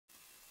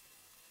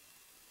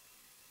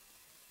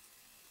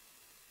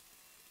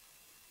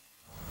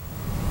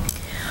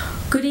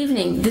Good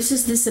evening. This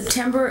is the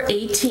September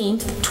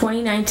 18th,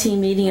 2019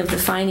 meeting of the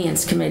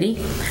Finance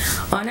Committee.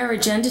 On our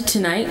agenda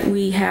tonight,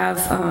 we have,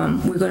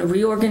 we're going to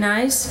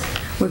reorganize.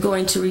 We're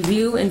going to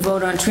review and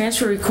vote on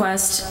transfer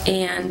requests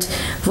and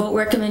vote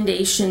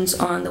recommendations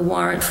on the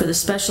warrant for the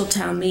special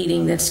town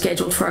meeting that's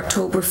scheduled for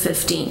October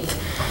 15th.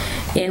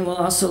 And we'll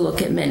also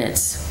look at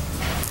minutes.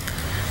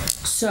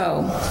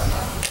 So,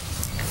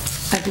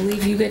 I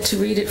believe you get to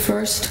read it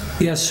first.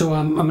 Yes, so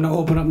I'm going to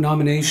open up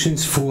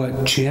nominations for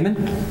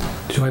chairman.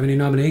 Do I have any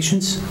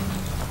nominations?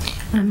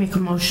 I make a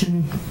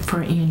motion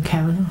for Ian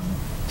Kavanaugh.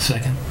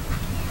 Second.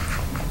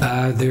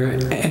 Are there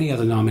any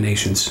other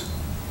nominations?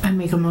 I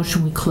make a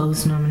motion we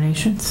close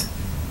nominations.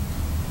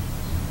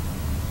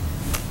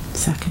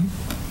 Second.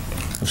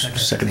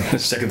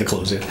 Second the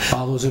close, yeah.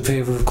 All those in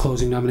favor of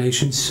closing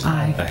nominations?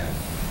 Aye.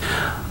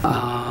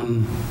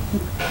 I'm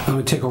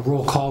going to take a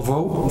roll call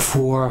vote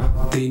for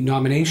the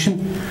nomination.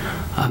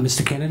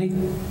 Mr. Kennedy?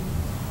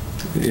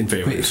 In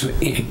favor. Wait, so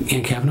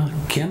Ian Kavanaugh?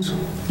 Ken?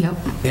 Yep.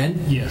 Ed?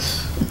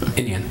 Yes.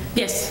 And Ian?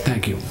 Yes.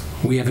 Thank you.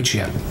 We have a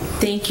chair.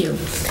 Thank you.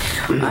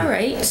 All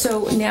right,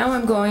 so now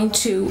I'm going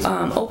to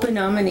open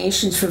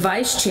nominations for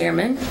vice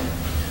chairman.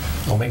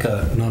 I'll make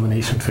a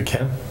nomination for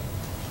Ken.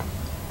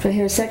 Do I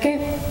hear a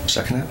second?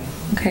 Second it.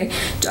 Okay.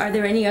 Are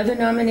there any other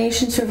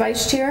nominations for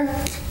vice chair?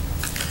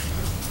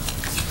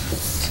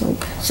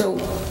 So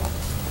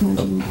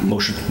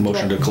Motion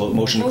to close.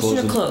 Motion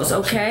to close,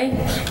 okay.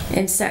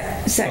 And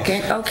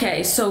second,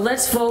 okay. So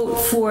let's vote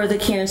for the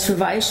candidates for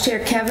vice chair.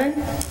 Kevin?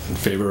 In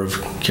favor of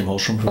Kim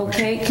Holstrom.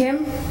 Okay,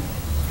 Kim?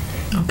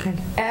 Okay.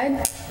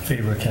 Ed? In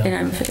favor of Ken. And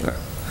I'm in favor.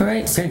 All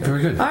right. Okay,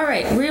 very good. All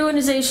right,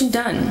 reorganization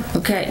done.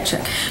 Okay,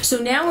 check. So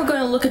now we're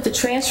going to look at the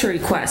transfer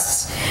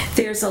requests.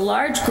 There's a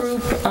large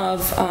group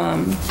of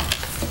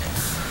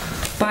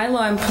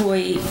bylaw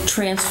employee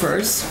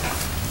transfers.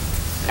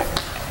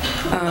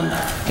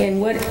 And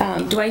what,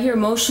 do I hear a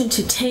motion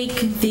to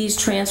take these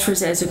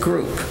transfers as a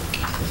group?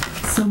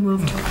 So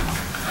moved.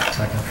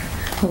 Second.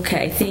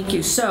 Okay, thank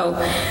you. So,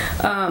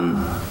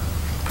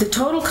 the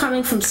total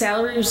coming from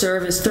salary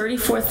reserve is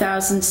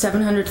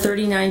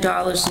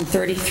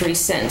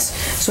 $34,739.33.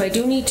 So I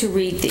do need to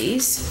read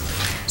these.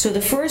 So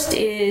the first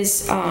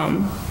is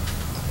the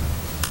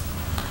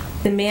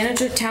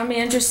town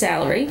manager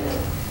salary,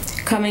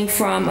 coming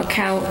from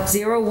account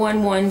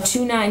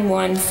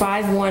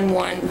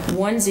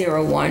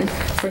 011-291-511-101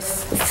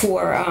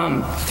 for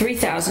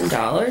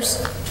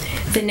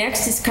 $3,000. The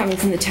next is coming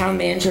from the town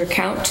manager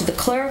account to the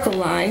clerical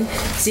line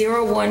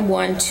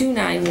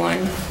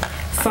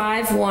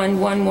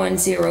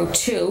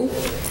 011-291-511-102,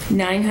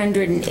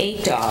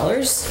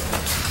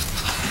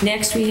 $908.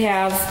 Next we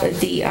have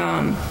the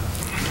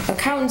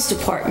accountant's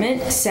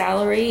department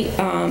salary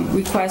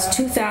request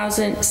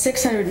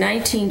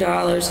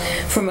 $2,619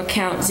 from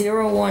account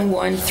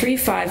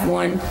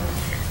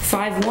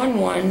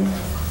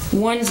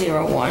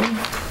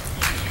 011-351-511-101.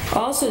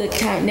 Also, the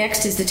account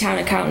next is the town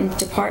accountant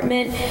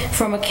department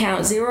from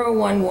account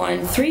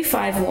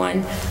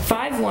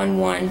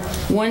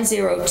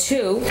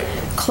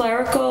 011-351-511-102,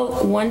 clerical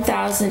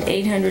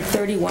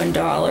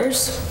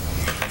 $1,831.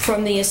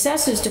 From the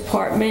assessors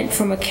department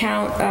from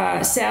account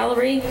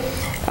salary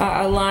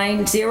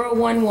line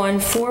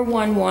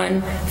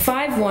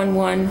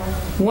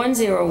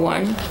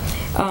 011-411-511-101,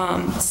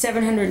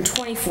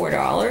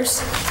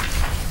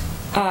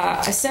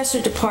 $724.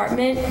 Assessor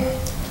department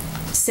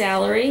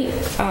salary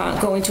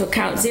going to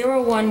account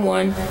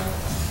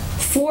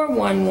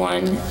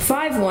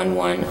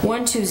 011-411-511-120,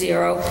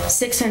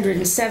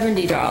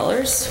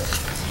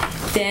 $670.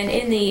 Then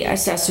in the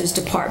assessor's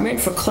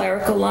department for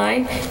clerical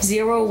line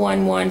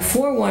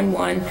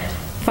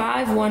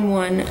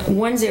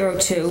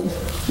 011-411-511-102,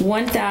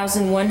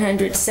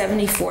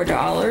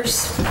 $1,174.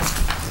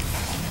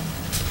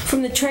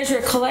 From the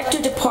treasurer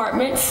collector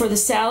department for the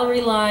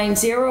salary line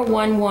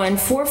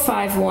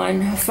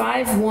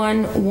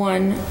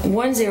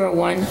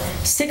 011-451-511-101,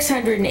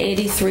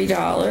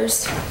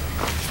 $683.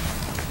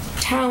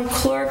 Town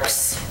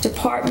clerk's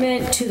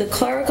department to the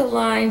clerical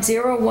line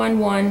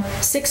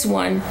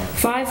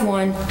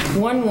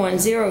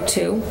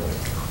 011-61-51-1102,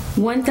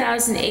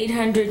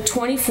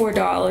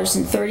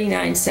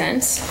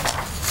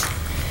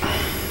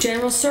 $1,824.39.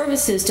 General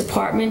services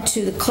department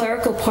to the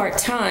clerical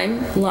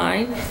part-time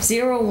line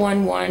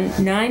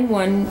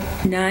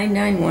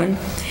 011-91991,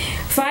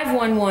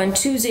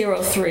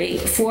 511-203,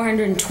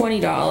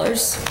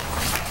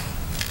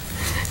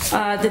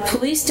 $420. The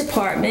police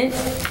department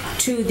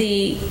to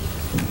the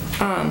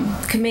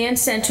command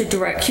center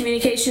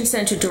communication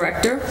center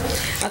director,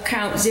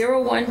 account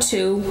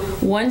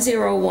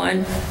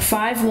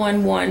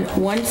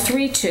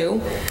 012-101-511-132,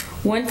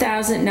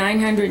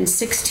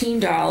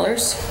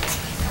 $1,916.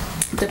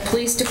 The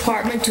police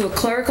department to a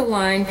clerical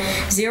line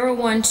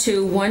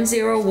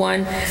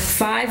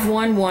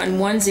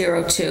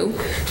 012-101-511-102,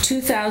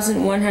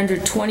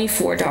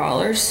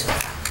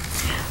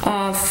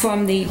 $2,124.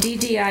 From the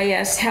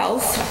DDIS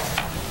health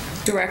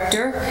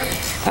director,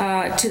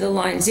 to the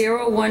line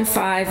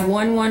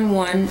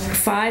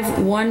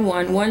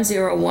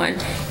 015-111-511-101,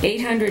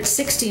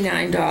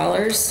 $869.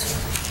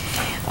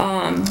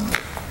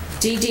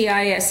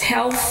 DDIS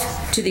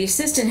Health to the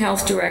Assistant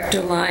Health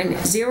Director line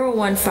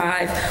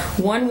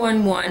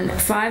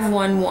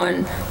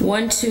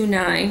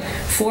 015-111-511-129,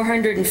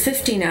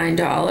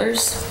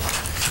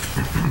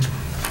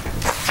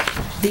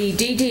 $459. The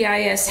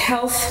DDIS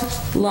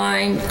Health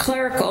line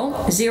clerical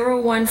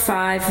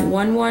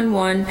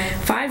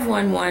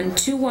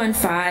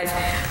 015-111-511-215,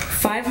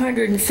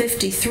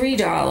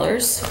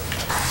 $553.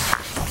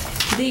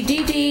 The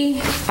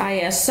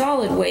DDIS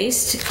Solid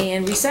Waste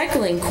and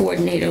Recycling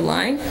Coordinator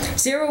line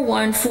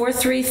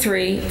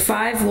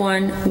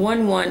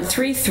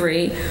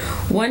 01433-511133,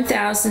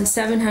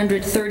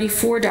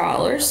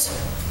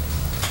 $1,734.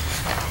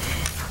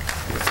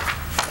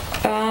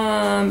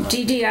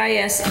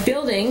 DDIS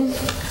Building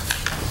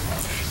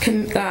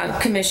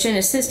Commission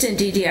Assistant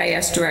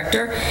DDIS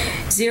Director,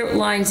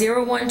 line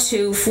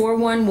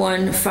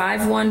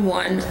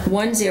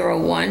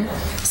 012-411-511-101,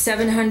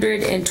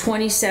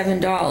 $727.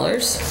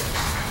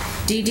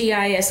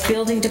 DDIS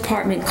Building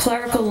Department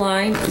Clerical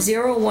line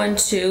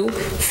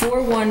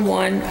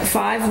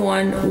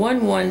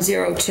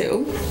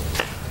 012-411-511102,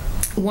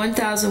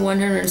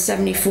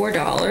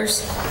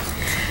 $1,174.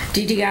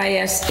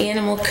 DDIS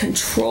Animal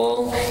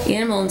Control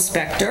Animal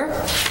Inspector,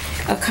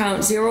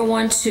 account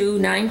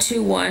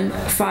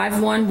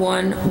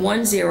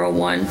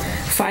 012-921-511-101,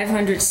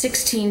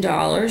 $516.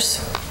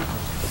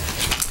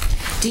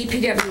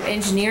 DPW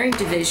Engineering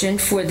Division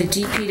for the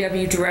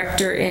DPW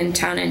Director and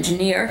Town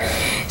Engineer,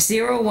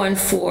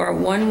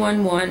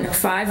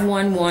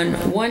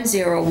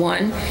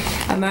 014-111-511-101,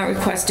 amount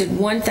requested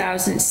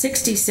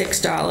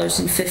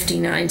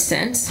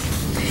 $1,066.59.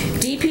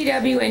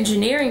 DPW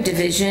Engineering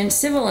Division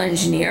Civil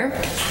Engineer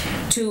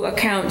to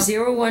account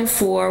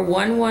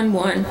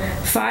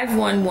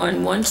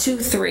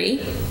 014-111-511-123,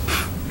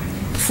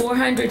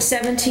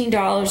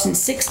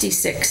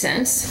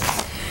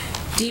 $417.66.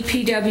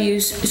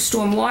 DPW's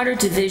Stormwater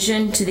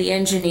Division to the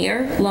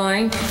engineer,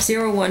 line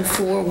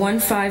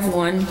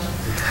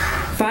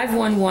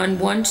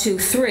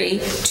 014-151-511-123,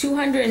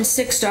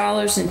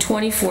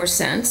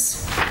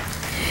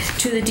 $206.24.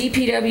 To the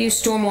DPW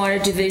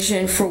Stormwater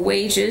Division for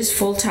wages,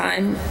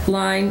 full-time,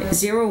 line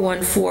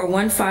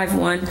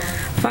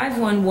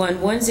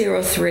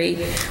 014-151-511-103,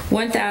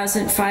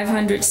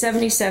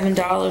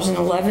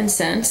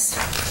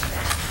 $1,577.11.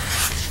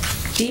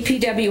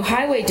 DPW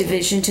Highway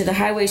Division to the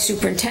Highway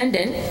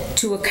Superintendent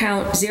to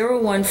account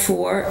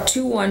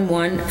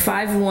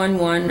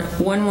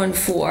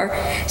 014-211-511-114,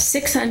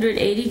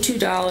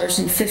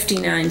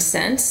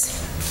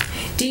 $682.59.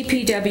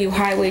 DPW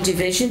Highway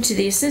Division to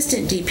the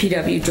Assistant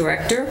DPW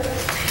Director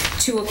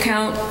to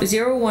account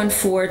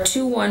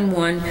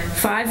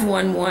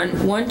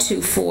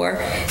 014-211-511-124,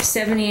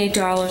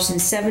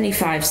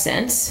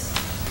 $78.75.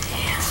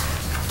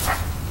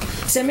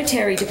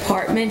 Cemetery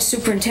Department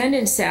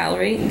Superintendent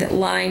Salary,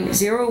 line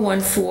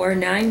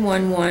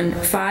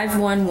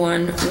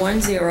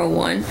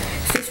 014-911-511-101,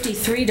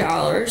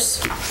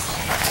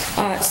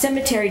 $53.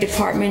 Cemetery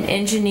Department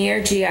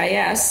Engineer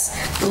GIS,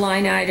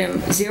 line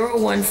item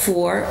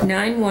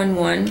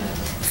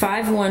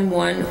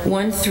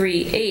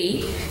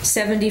 014-911-511-138,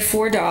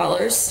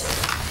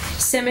 $74.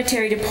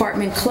 Cemetery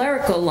Department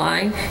Clerical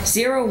line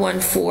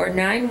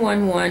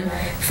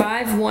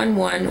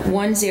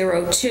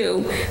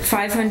 014-911-511-102,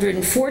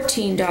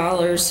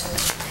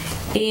 $514.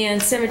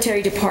 And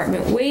Cemetery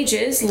Department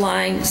wages,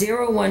 line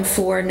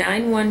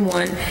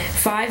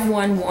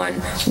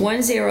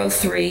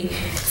 014-911-511-103,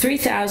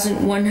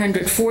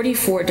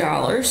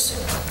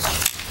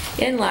 $3,144.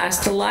 And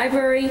last, the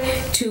library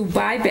to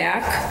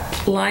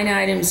buyback, line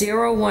item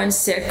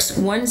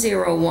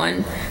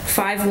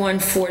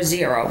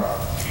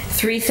 016-101-5140,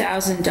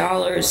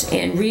 $3,000.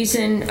 And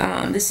reason,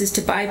 this is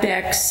to buy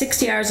back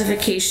 60 hours of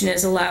vacation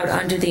as allowed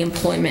under the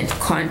employment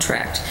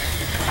contract.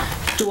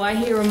 Do I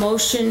hear a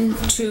motion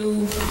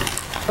to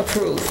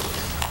approve?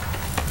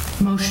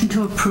 Motion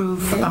to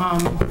approve.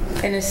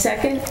 And a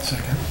second?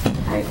 Second.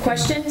 All right,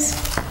 questions?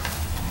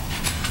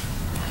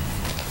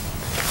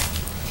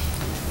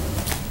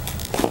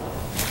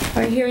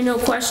 Are you hearing no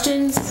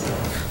questions?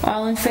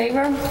 All in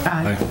favor?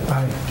 Aye.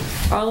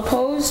 All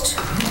opposed?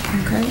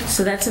 Okay,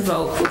 so that's a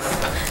vote.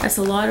 That's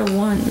a lot of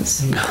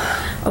ones.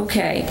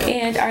 Okay,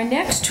 and our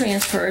next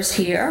transfers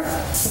here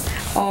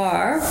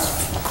are,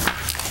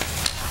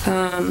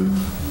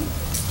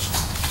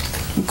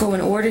 go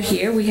in order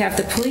here. We have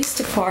the police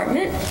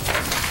department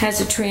has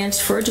a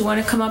transfer. Do you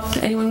want to come up?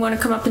 Anyone want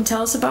to come up and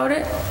tell us about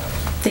it?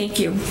 Thank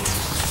you.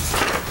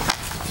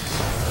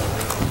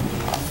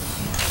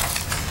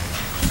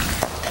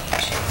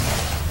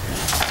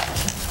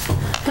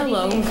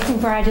 Hello.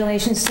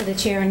 Congratulations to the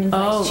chair and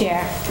vice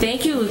chair.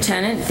 Thank you,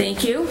 Lieutenant.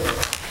 Thank you.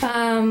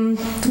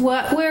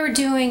 What we're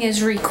doing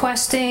is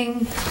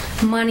requesting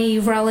money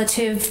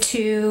relative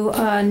to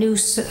a new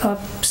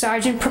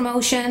sergeant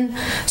promotion.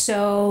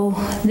 So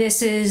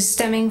this is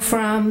stemming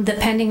from the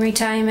pending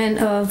retirement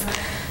of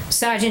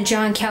Sergeant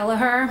John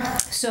Kelleher.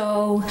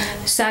 So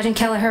Sergeant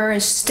Kelleher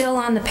is still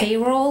on the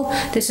payroll.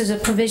 This is a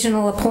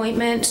provisional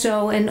appointment,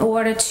 so in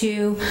order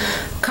to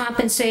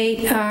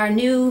compensate our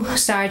new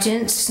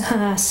sergeants,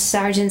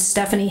 Sergeant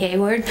Stephanie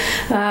Hayward,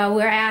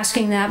 we're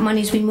asking that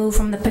monies be moved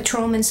from the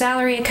patrolman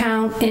salary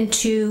account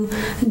into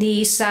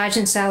the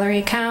sergeant salary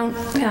account.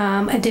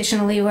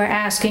 Additionally, we're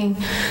asking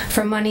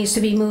for monies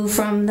to be moved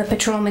from the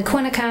patrolman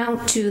Quinn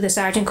account to the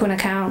sergeant Quinn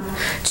account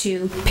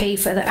to pay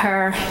for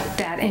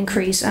that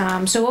increase.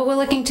 So what we're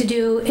looking to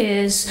do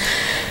is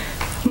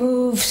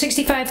move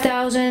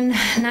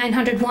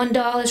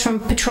 $65,901 from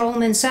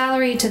patrolman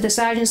salary to the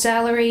sergeant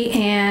salary,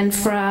 and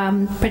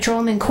from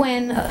patrolman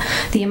Quinn,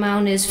 the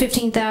amount is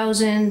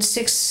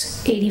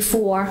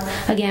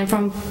 $15,684, again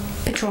from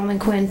patrolman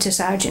Quinn to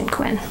sergeant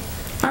Quinn.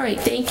 All right,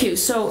 thank you.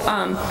 So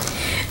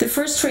the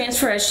first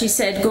transfer, as she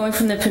said, going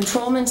from the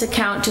patrolman's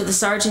account to the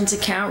sergeant's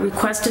account,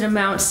 requested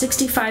amount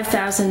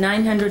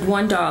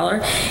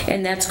 $65,901,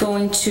 and that's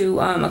going to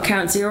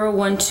account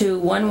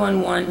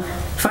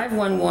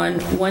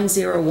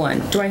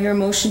 012-111-511-101. Do I hear a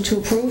motion to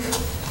approve?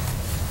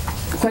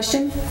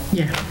 Question?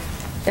 Yeah.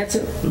 That's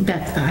it.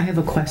 I have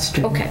a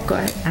question. Okay, go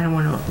ahead. I don't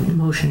want a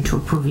motion to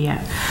approve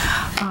yet.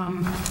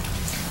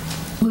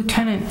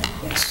 Lieutenant,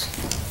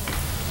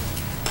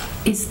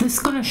 is this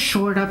going to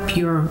short up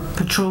your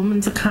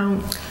patrolman's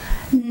account?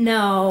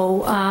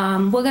 No,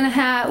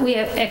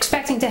 we're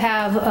expecting to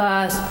have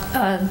a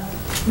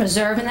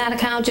reserve in that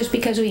account just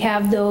because we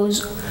have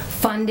those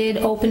funded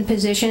open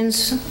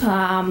positions.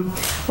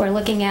 We're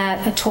looking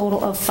at a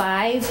total of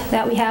 5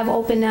 that we have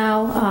open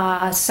now.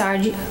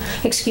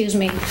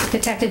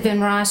 Detective Vin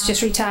Ross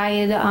just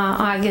retired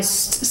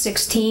August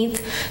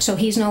 16th, so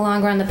he's no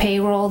longer on the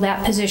payroll.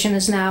 That position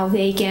is now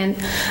vacant.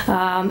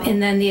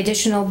 And then the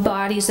additional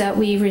bodies that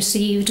we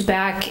received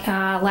back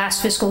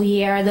last fiscal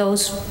year,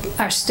 those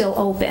are still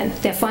open.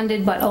 They're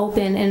funded but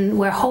open, and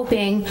we're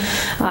hoping,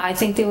 I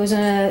think there was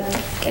an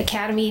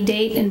academy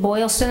date in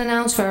Boylston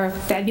announced for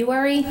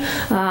February.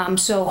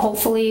 So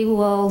hopefully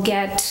we'll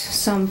get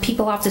some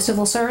people off the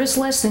civil service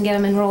list and get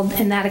them enrolled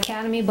in that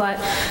academy, but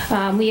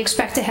we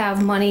expect to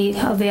have money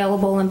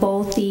available in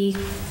both the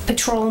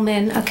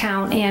patrolman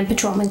account and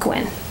patrolman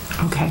Quinn.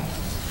 Okay.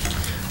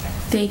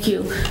 Thank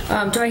you.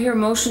 Do I hear a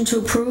motion to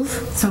approve?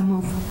 So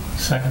move.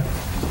 Second.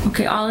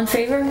 Okay, all in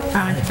favor?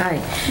 Aye. Aye.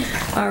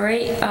 All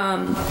right,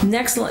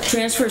 next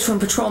transfer is from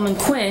Patrolman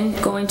Quinn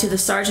going to the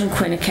Sergeant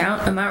Quinn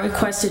account. Amount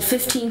requested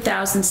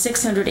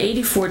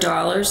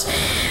 $15,684.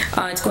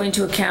 It's going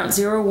to account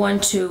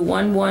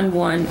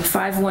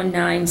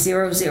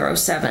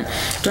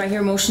 012-111-519-007. Do I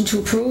hear a motion to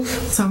approve?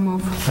 So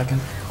move.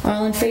 Second.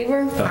 All in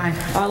favor? Aye.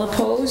 All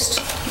opposed?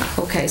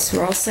 Okay, so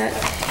we're all set.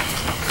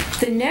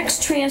 The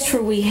next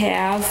transfer we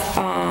have,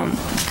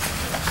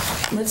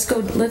 let's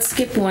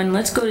skip one.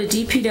 Let's go to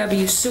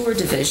DPW Sewer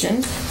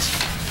Division.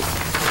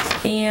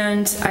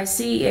 And I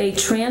see a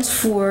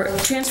transfer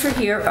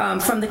here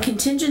from the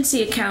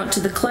contingency account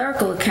to the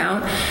clerical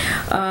account.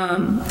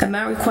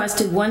 Amount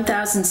requested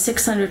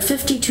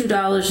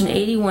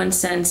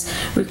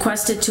 $1,652.81,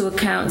 requested to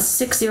account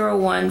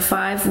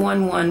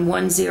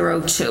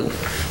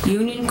 601-511-102.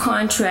 Union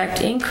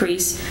contract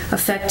increase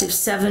effective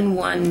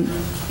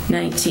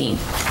 7/1/19.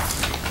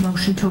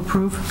 Motion to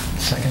approve.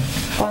 Second.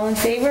 All in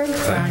favor?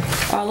 Aye.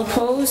 All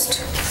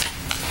opposed?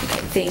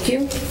 Okay, thank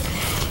you.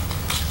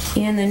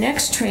 And the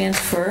next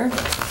transfer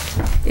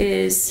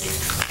is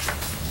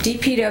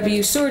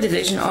DPW Sewer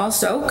Division,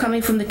 also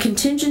coming from the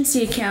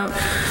contingency account,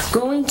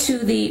 going to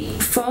the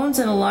phones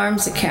and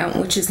alarms account,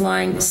 which is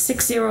line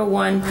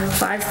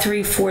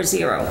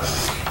 601-5340.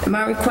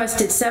 Amount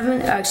requested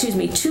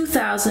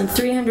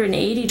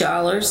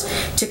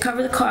 $2,380 to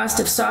cover the cost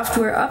of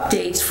software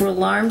updates for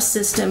alarm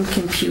system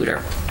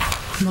computer.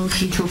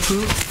 Motion to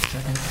approve.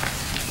 Second.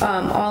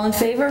 All in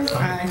favor?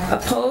 Aye.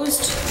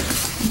 Opposed?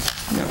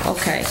 No,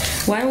 okay.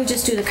 Why don't we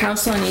just do the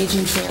Council on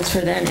Aging transfer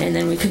then, and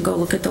then we can go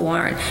look at the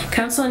warrant.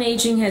 Council on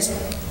Aging has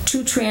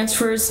 2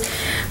 transfers.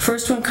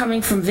 First one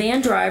coming from van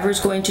drivers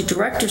going to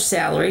director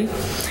salary,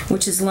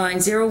 which is line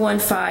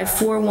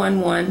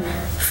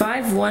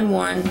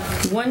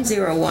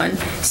 015-411-511-101,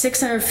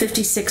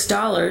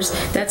 $656.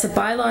 That's a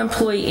bylaw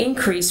employee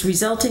increase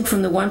resulting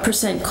from the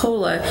 1%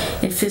 COLA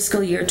in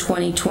fiscal year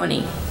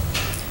 2020.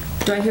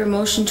 Do I hear a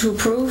motion to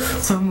approve?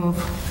 So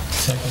move.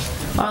 Second.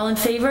 All in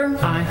favor?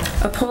 Aye.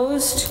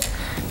 Opposed?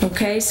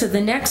 Okay, so the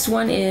next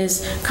one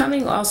is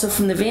coming also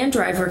from the van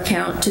driver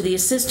account to the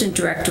assistant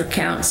director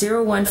account,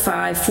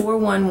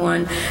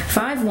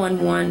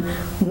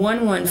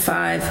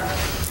 015-411-511-115.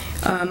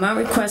 Amount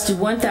requested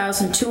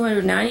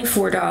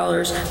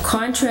 $1,294.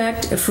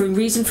 Contract for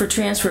reason for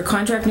transfer,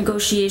 contract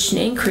negotiation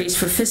increase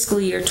for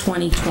fiscal year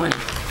 2020.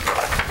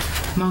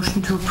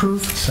 Motion to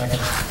approve.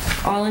 Second.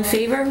 All in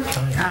favor?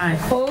 Aye.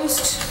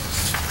 Opposed?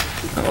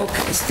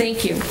 Okay,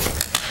 thank you.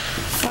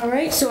 All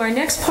right, so our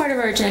next part of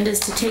our agenda is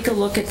to take a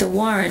look at the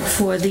warrant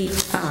for the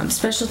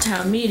special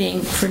town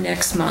meeting for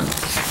next month.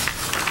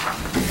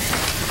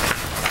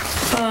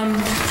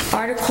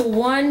 Article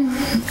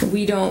 1,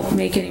 we don't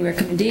make any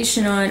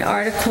recommendation on.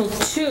 Article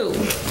 2,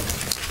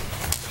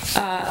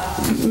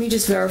 Let me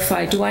just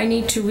verify. Do I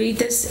need to read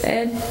this,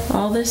 Ed?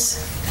 All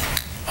this?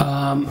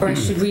 Or I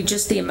should read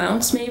just the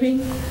amounts,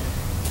 maybe?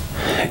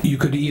 You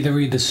could either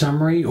read the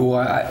summary,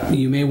 or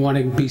you may want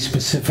to be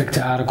specific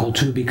to Article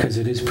 2 because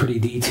it is pretty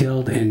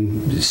detailed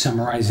and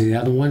summarize the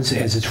other ones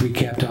as it's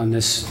recapped on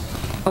this.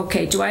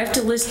 Okay, do I have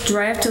to do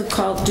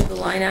the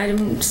line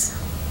items?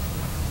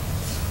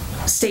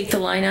 State the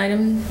line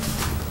item?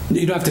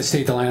 You don't have to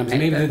state the line items,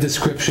 maybe the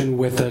description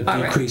with a All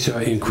right. decrease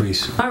or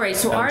increase. All right,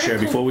 so Madam Chair,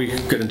 Article... before we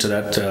get into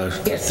that,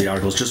 Yes. the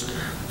articles, just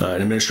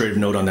an administrative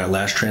note on that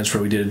last transfer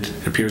we did.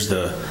 It appears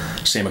the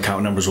same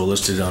account numbers were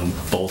listed on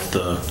both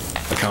the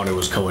account it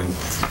was going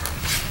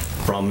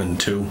from and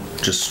to,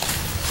 just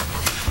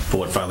for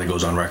what finally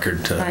goes on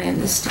record. I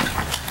understand.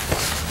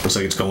 Looks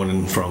like it's going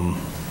in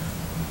from,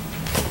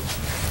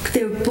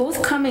 They're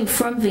both coming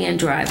from van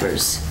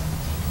drivers.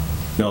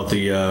 no,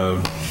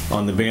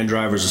 on the van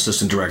driver's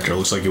assistant director, it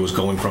looks like it was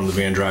going from the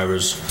van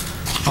drivers.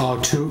 Oh,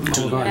 two?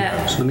 Hold on.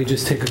 Yeah. So let me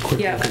just take a quick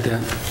Yeah. look at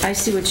that. I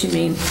see what you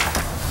mean.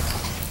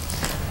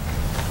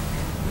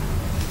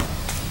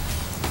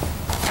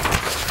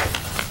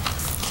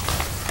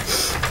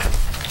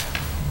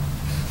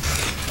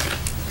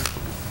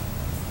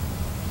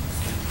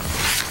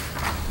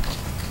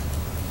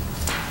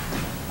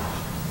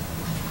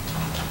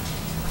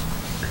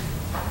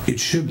 It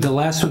should, the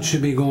last one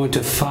should be going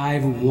to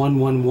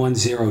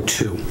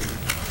 511102.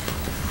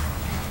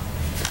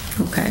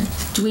 Okay.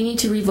 Do we need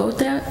to revote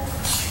that?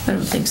 I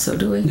don't think so,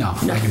 do we? No, I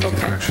can make the Okay.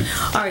 correction.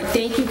 All right,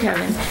 thank you,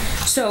 Kevin.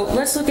 So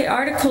let's look at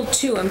Article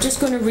 2. I'm just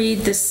going to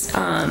read this,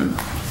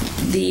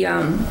 the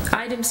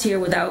items here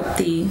without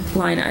the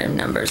line item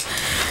numbers.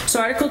 So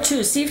Article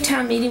 2, see if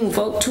town meeting will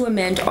vote to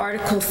amend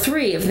Article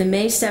 3 of the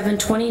May 7,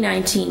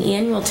 2019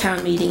 annual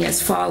town meeting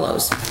as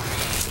follows.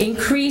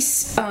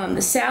 Increase the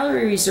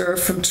salary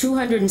reserve from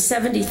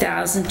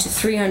 $270,000 to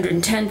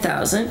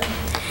 $310,000.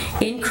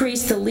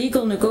 Increase the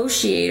legal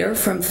negotiator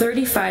from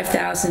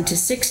 $35,000 to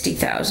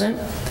 $60,000.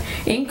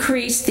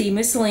 Increase the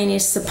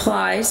miscellaneous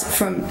supplies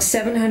from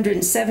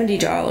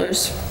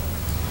 $770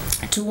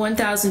 to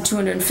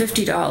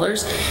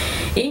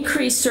 $1,250.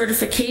 Increase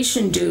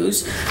certification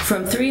dues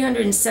from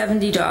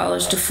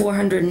 $370 to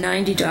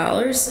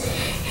 $490.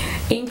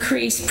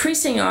 Increase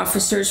precinct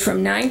officers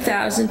from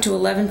 9,000 to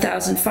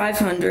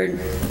 11,500.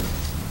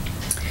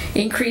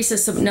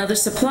 Increase another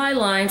supply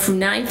line from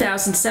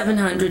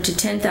 9,700 to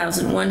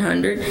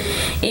 10,100.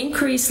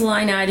 Increase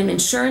line item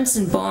insurance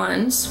and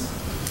bonds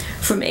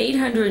from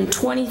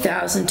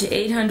 820,000 to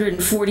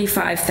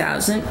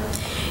 845,000.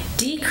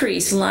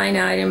 Decrease line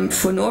item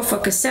for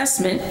Norfolk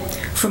assessment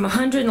from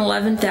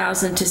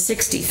 111,000 to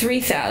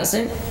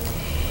 63,000.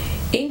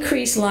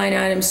 Increase line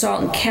item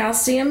salt and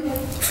calcium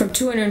from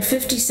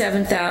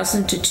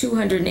 257,000 to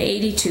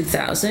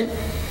 282,000.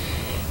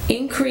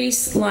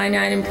 Increase line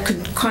item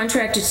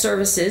contracted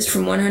services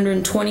from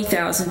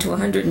 120,000 to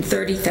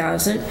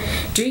 130,000.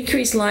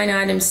 Decrease line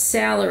item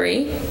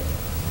salary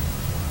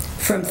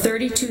from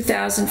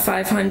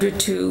 32,500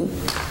 to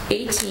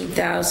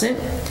 18,000.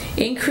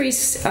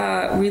 Increase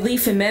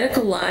relief and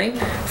medical line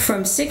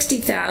from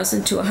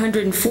 60,000 to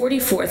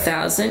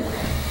 144,000.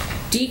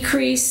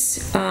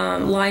 Decrease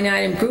line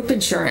item group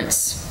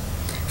insurance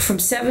from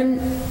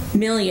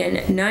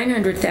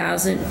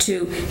 $7,900,000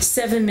 to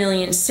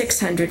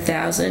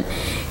 $7,600,000,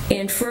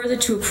 and further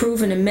to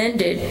approve an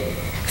amended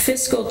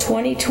fiscal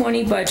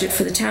 2020 budget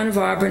for the town of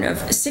Auburn of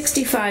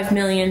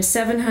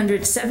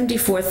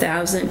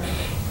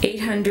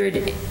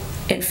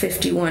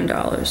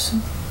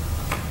 $65,774,851.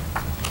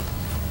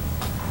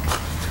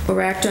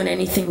 Or act on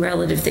anything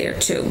relative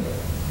thereto.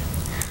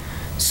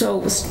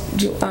 So,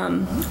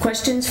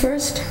 questions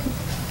first?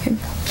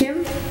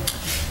 Kim?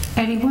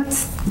 Eddie,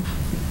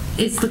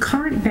 is the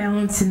current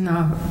balance in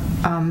the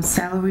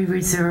salary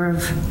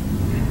reserve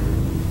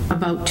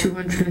about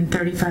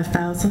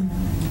 $235,000?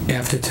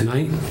 After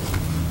tonight?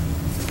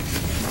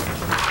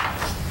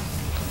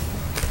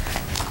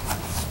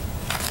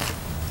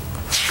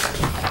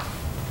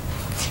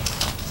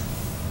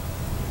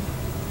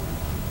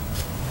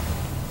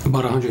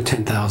 About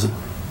 110,000,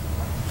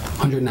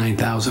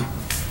 109,000.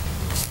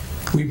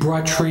 We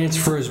brought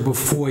transfers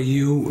before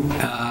you,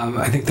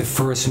 I think the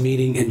first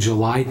meeting in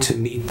July to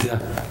meet the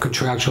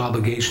contractual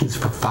obligations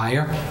for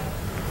fire.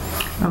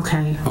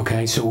 Okay.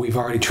 Okay, so we've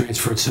already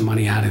transferred some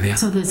money out of there.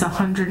 So there's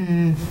 100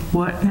 and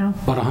what now?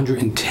 About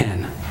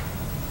 110.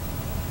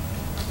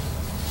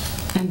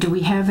 And do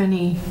we have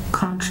any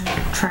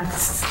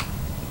contracts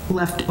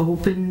left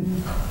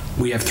open?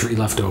 We have 3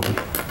 left open.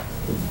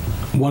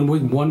 One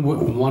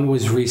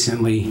was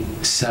recently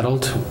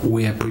settled.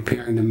 We are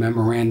preparing the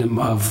memorandum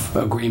of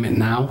agreement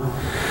now,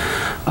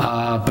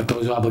 but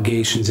those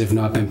obligations have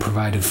not been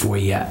provided for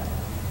yet.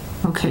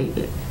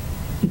 Okay.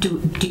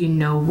 Do you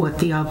know what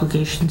the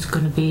obligation's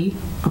going to be,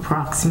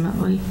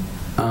 approximately?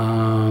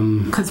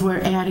 Because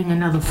we're adding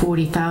another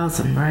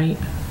 40,000, right?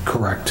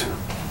 Correct.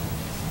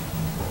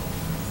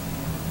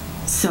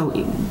 So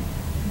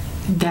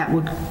that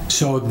would...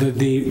 So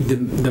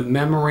the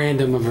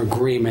memorandum of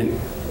agreement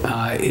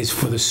is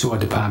for the SOAR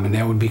department.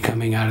 That would be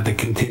coming out of the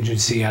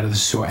contingency, out of the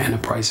SOAR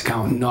enterprise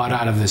account, not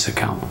out of this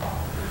account.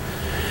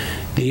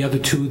 The other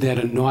two that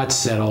are not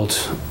settled,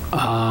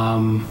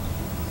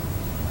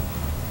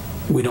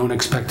 we don't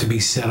expect to be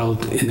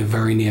settled in the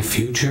very near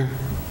future,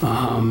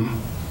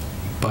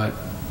 but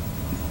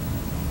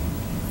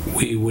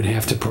we would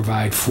have to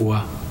provide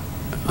for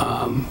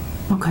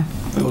Okay.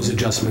 those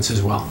adjustments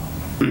as well.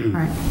 All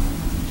right.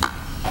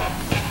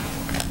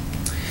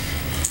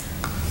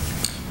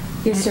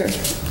 Yes, sir.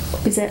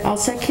 Is that all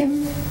set,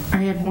 Kim? I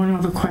had one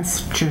other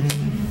question.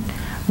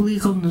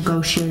 Legal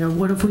negotiator,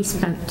 what have we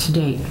spent to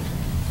date?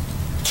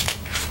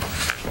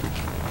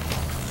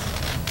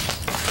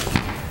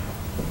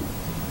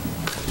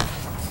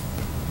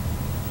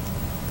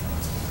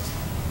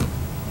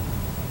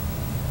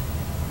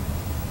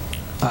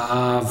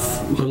 A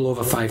little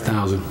over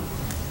 5,000.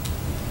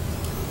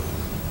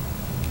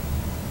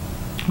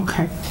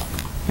 Okay,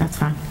 that's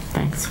fine,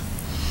 thanks.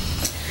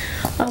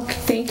 Okay,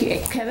 thank you.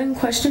 Kevin,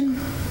 question?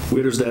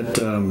 Where does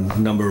that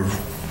number,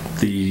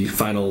 the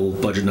final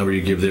budget number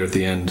you give there at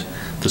the end,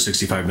 the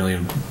 65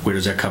 million, where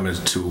does that come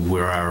into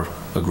where our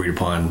agreed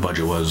upon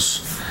budget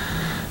was?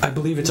 I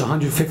believe it's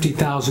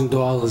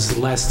 $150,000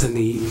 less than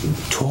the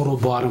total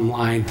bottom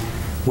line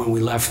when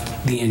we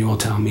left the annual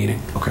town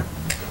meeting. Okay,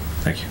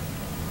 thank you.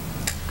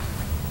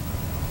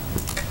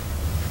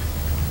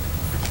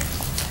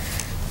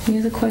 Any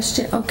other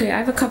question? Okay, I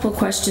have a couple of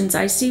questions.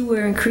 I see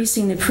we're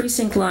increasing the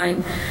precinct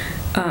line,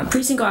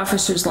 precinct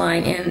officer's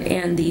line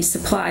and the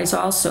supplies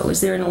also. Is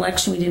there an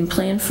election we didn't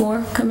plan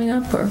for coming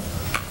up, or?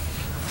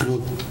 I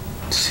don't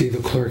see the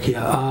clerk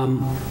yet.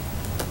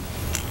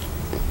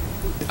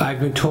 I've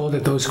been told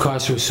that those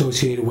costs are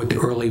associated with the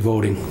early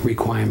voting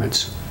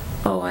requirements.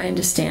 Oh, I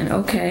understand.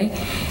 Okay.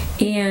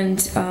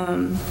 And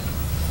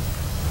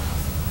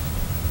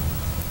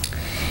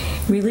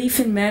relief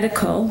in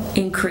medical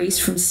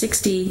increased from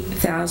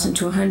 $60,000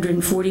 to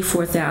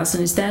 $144,000.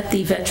 Is that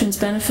the veterans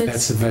benefits?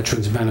 That's the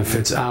veterans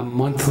benefits. Our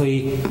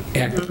monthly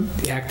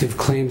active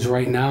claims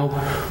right now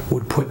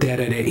would put that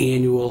at an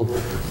annual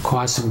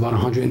cost of about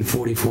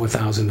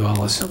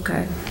 $144,000.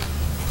 Okay.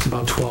 It's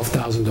about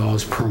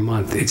 $12,000 per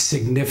month. It's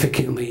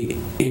significantly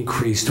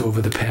increased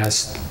over the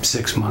past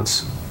 6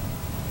 months.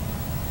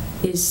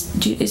 Is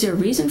there a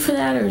reason for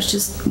that, or is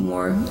just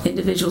more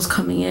individuals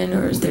coming in,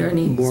 or is there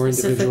any more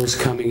specific... individuals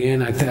coming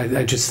in?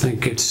 I just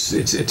think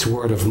it's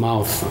word of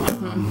mouth.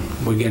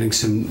 We're getting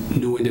some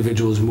new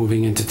individuals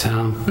moving into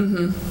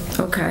town.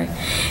 Okay.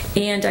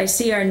 And I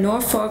see our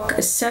Norfolk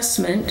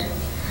assessment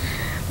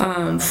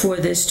for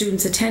the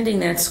students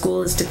attending that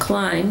school has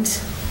declined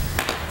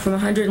from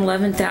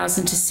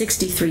 111,000 to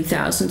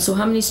 63,000. So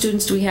how many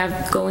students do we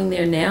have going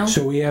there now?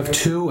 So we have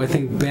 2. I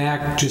think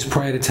back just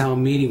prior to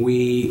town meeting,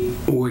 we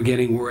were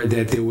getting word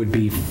that there would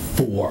be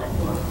 4.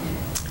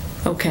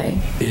 Okay.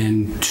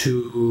 And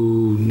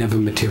 2 never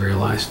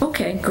materialized.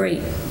 Okay,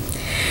 great.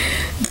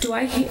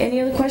 Any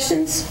other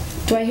questions?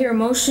 Do I hear a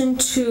motion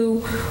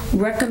to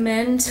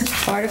recommend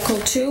Article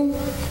 2?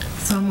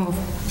 So moved.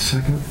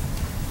 Second.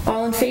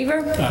 All in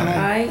favor?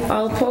 Aye.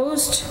 All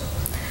opposed?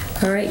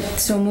 All right,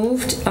 so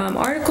moved.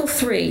 Article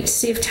 3, to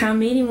see if town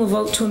meeting will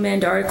vote to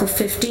amend Article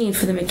 15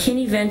 for the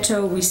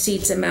McKinney-Vento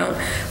receipts amount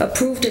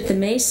approved at the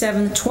May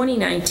 7th,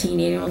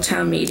 2019 annual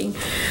town meeting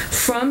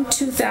from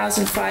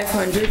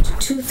 $2,500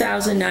 to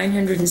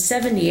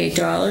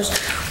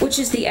 $2,978, which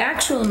is the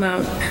actual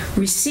amount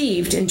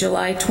received in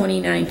July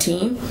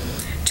 2019,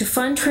 to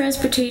fund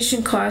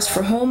transportation costs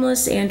for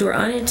homeless and or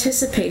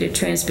unanticipated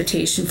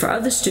transportation for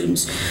other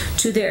students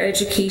to their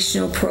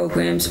educational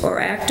programs or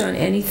act on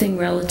anything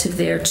relative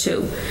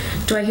thereto.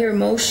 Do I hear a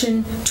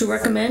motion to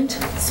recommend?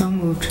 So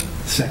moved.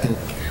 Second.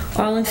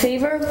 All in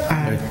favor?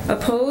 Aye.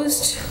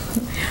 Opposed?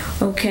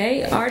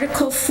 Okay.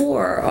 Article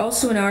 4,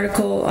 also an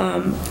article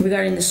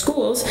regarding the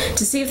schools,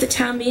 to see if the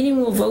town meeting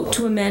will vote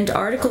to amend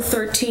Article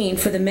 13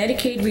 for the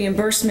Medicaid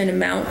reimbursement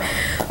amount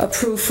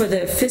approved for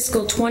the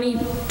fiscal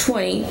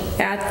 2020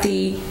 at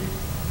the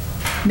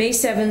May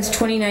 7th,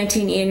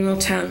 2019 annual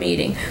town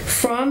meeting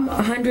from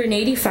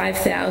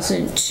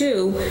 $185,000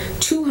 to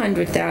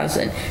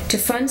 $200,000 to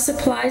fund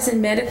supplies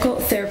and medical,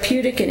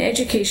 therapeutic, and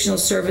educational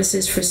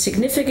services for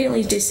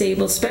significantly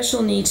disabled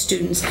special needs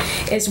students,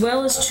 as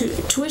well as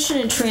tuition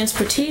and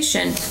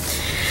transportation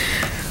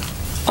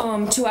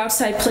to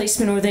outside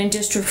placement or then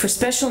district for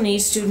special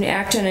needs student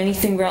act on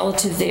anything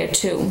relative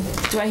thereto.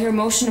 Do I hear a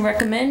motion to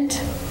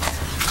recommend?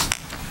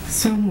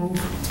 So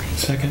moved.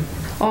 Second.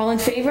 All in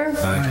favor?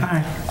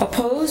 Aye.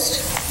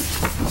 Opposed?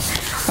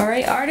 All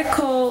right,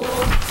 Article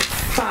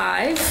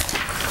 5.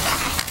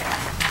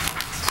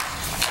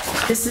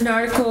 This is an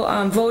article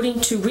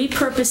voting to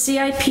repurpose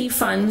CIP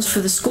funds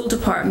for the school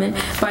department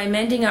by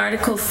amending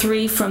Article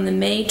 3 from the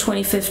May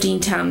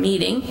 2015 town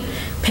meeting,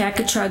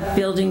 Packagug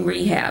Building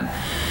Rehab.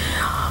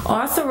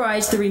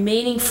 Authorize the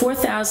remaining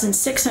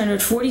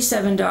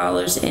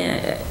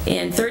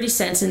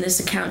 $4,647.30 in this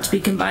account to be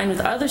combined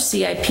with other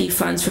CIP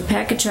funds for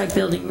Packagug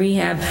Building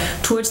Rehab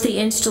towards the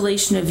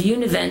installation of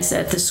univents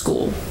at the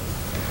school.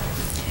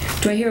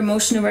 Do I hear a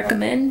motion to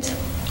recommend?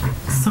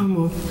 So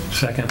moved.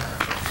 Second.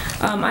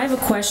 I have a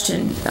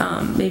question,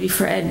 maybe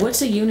for Ed.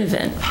 What's a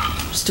univent?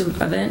 Just an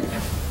event?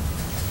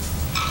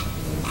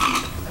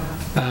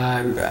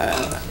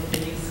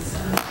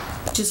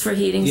 Just for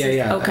heating?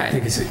 Yeah. Okay. I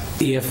think it's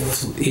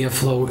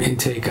airflow,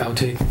 intake,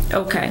 outtake.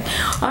 Okay.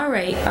 All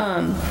right.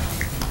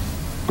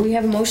 We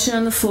have a motion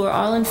on the floor.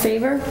 All in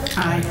favor?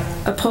 Aye.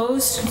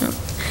 Opposed? No.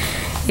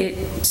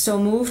 It so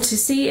moved. To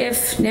see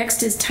if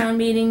next is town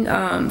meeting,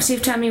 see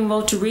if town meeting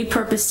will vote to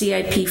repurpose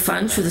CIP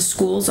funds for the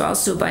schools,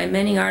 also by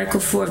amending Article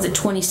 4 of the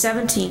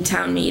 2017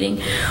 town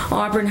meeting,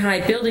 Auburn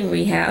High building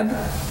rehab,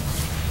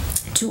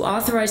 to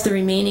authorize the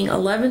remaining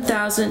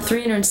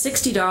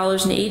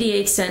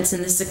 $11,360.88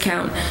 in this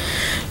account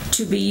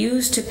to be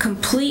used to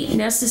complete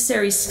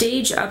necessary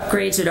stage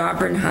upgrades at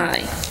Auburn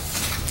High.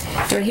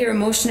 Do I hear a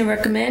motion to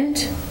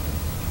recommend?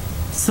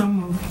 So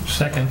moved.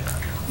 Second.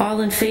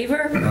 All in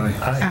favor?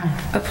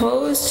 Aye.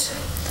 Opposed?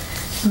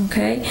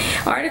 Okay.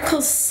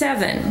 Article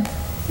 7,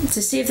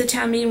 to see if the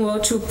town meeting will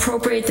to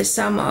appropriate the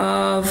sum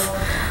of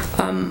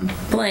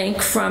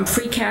blank from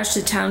free cash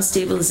to town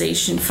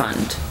stabilization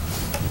fund.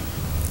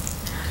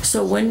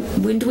 So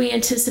when do we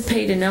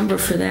anticipate a number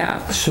for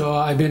that? So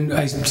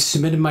I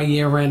submitted my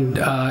year-end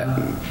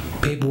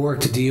paperwork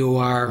to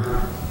DOR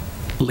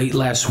late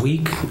last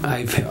week.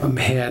 I've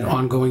had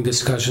ongoing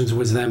discussions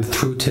with them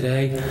through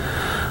today.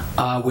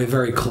 We're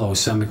very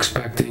close. I'm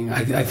expecting,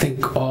 I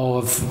think all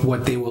of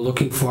what they were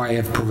looking for I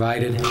have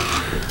provided.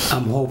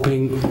 I'm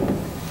hoping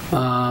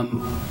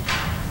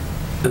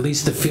at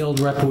least the field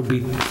rep would be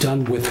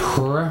done with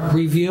her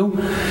review.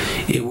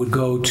 It would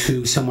go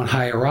to someone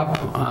higher up.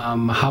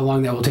 How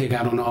long that will take,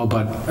 I don't know,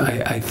 but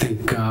I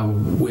think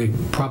we're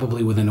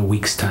probably within a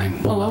week's time.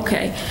 Oh,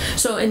 okay.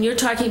 So, and you're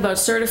talking about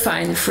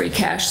certifying the free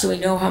cash so we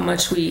know how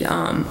much we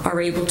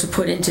are able to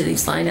put into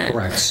these line items.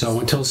 Correct.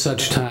 So until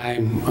such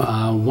time,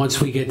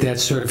 once we get that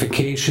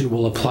certification,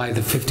 we'll apply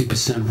the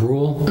 50%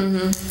 rule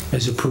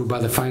as approved by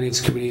the Finance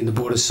Committee and the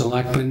Board of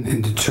Selectmen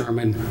and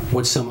determine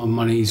what sum of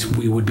monies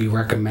we would be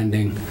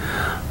recommending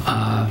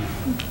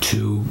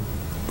to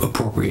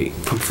appropriate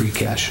from free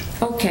cash.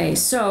 Okay,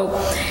 so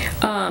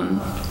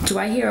do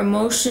I hear a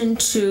motion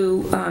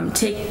to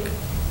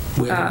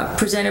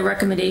present a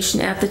recommendation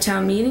at the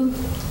town meeting?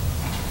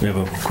 We have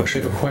a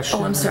question.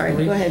 Oh, I'm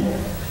sorry. Go ahead.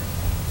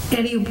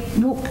 Eddie,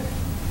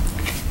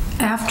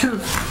 after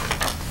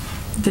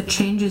the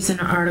changes in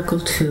Article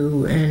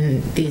 2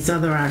 and these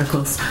other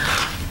articles,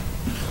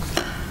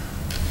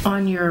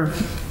 on your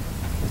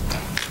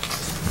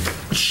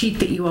sheet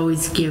that you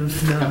always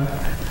give,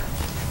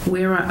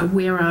 where are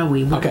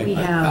we? What do we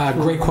have?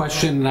 Great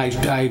question.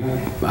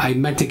 I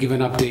meant to give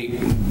an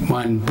update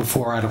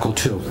before Article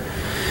 2.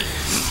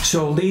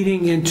 So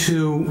leading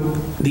into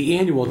the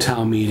annual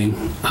town meeting,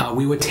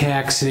 we were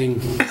taxing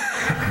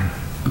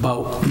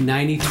about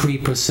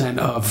 93%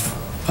 of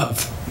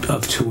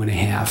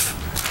 2.5.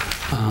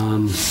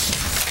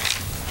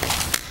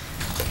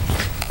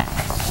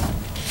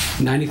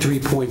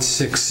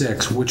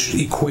 93.66, which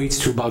equates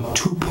to about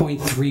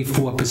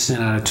 2.34%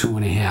 out of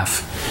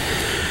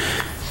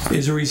 2.5.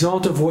 As a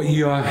result of what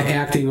you're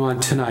acting on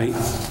tonight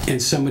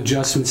and some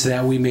adjustments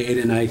that we made,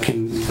 and I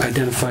can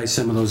identify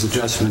some of those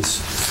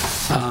adjustments,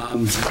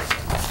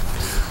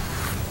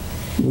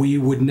 we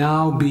would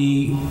now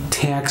be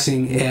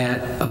taxing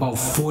at about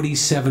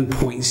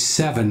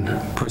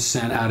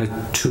 47.7% out of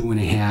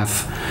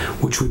 2.5,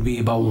 which would be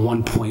about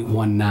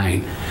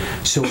 1.19.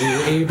 So we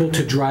were able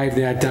to drive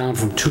that down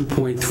from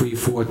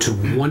 2.34 to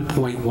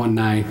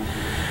 1.19.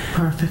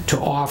 Perfect.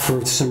 To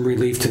offer some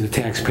relief to the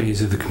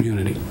taxpayers of the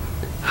community.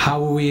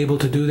 How were we able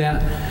to do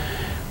that?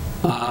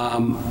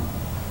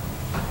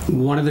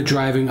 One of the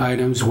driving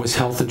items was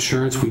health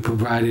insurance. We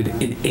provided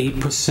an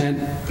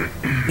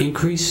 8%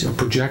 increase, or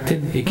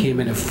projected. It came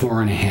in at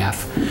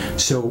 4.5%.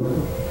 So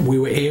we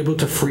were able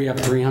to free up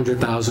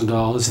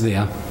 $300,000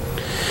 there.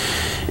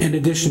 In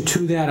addition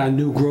to that, our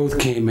new growth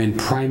came in.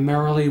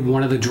 Primarily,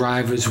 one of the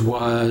drivers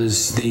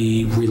was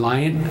the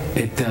Reliant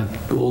at the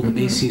old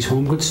Macy's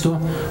Home Goods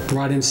store,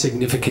 brought in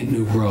significant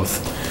new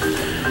growth.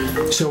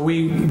 So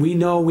we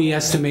know we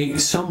estimate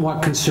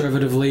somewhat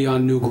conservatively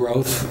on new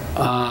growth.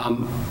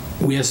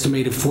 We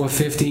estimated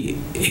 450.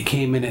 It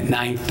came in at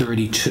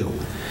 932.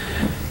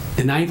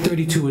 The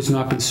 932 has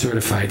not been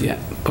certified yet,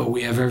 but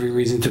we have every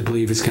reason to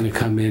believe it's going to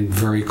come in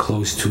very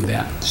close to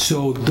that.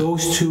 So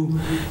those two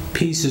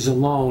pieces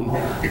alone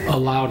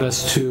allowed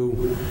us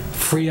to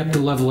free up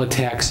the level of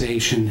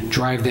taxation,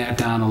 drive that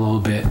down a little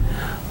bit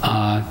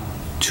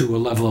to a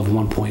level of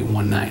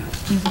 1.19.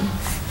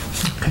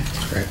 Okay.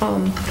 Great.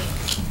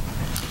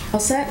 All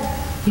set?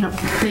 Yep,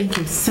 thank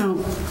you.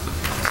 So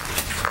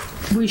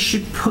we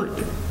should put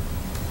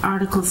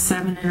Article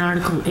 7 and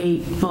Article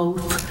 8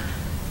 both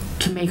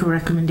to make a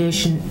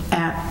recommendation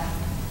at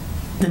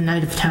the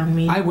night of town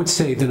meeting? I would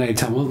say the night of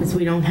town. Because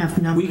we don't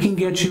have numbers. We can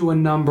get you a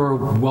number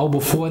well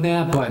before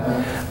that, but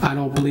I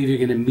don't believe you're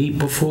going to meet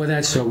before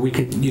that, so you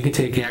can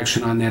take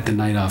action on that the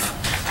night of.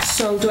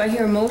 So do I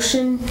hear a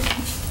motion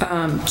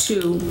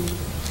to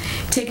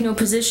take no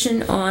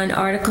position on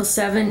Article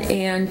 7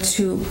 and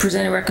to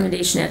present a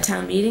recommendation at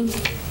town meeting?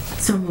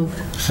 So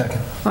moved. Second.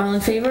 All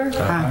in favor?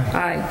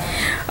 Aye.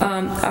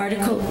 Aye.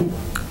 Article,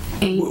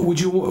 8.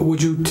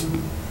 Would you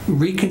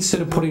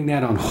reconsider putting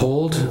that on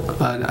hold?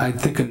 I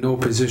think a no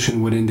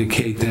position would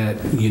indicate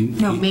that you...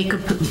 No, make a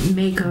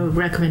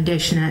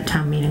recommendation at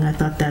town meeting. I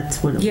thought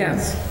that's what it Yeah.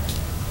 was.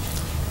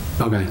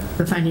 Okay.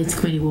 The Finance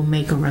Committee will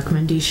make a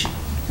recommendation.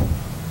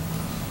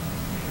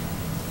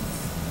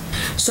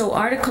 so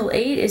Article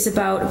 8 is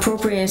about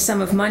appropriating a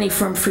sum of money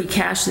from free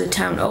cash to the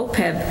town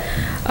OPEB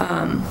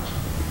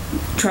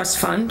trust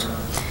fund.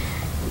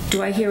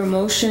 Do I hear a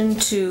motion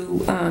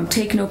to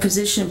take no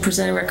position and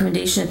present a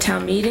recommendation at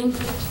town meeting?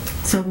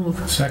 So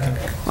moved. Second.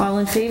 All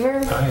in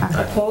favor?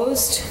 Aye.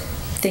 Opposed?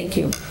 Thank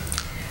you.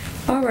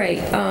 All right,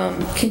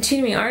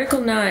 continuing,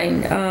 Article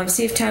 9,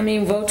 see if town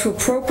meeting vote to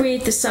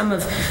appropriate the sum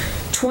of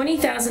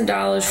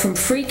 $20,000 from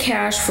free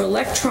cash for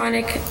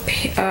electronic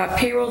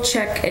payroll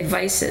check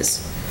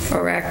advices,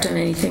 or act on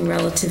anything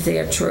relative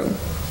thereto.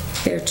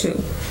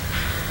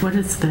 What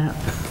is that?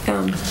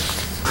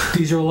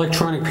 These are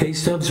electronic pay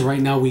stubs. Right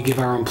now, we give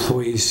our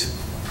employees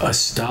a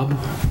stub,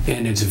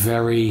 and it's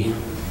very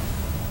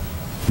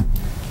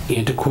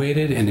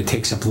antiquated, and it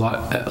takes up a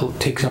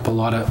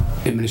lot of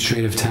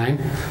administrative time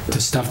to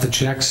stuff the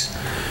checks.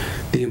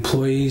 The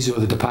employees or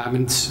the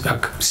departments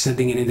are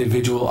sending an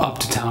individual up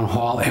to town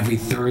hall every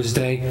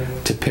Thursday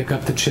to pick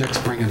up the checks,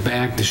 bring it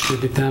back,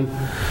 distribute them.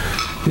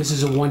 This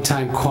is a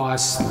one-time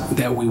cost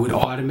that we would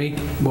automate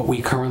what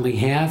we currently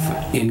have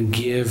and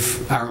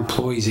give our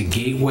employees a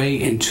gateway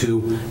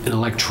into an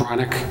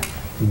electronic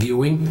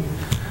viewing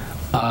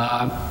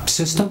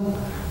system,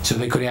 so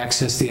they could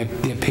access their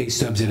pay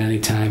stubs at any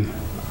time.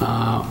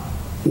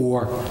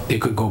 Or they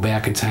could go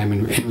back in time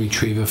and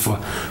retrieve it for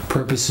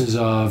purposes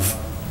of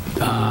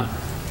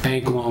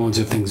bank loans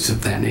or things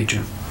of that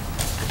nature.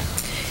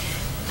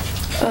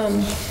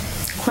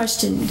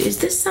 Question, is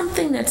this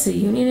something that's a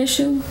union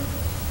issue?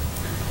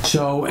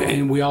 So,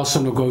 and we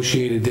also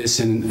negotiated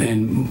this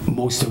in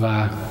most of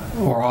our,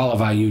 or all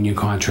of our union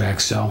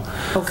contracts, so.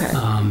 Okay.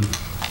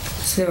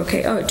 So,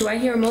 okay, oh, do I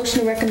hear a motion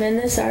to recommend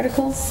this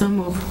article? So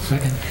moved.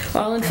 Second.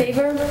 All in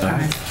favor?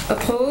 Aye.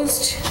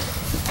 Opposed?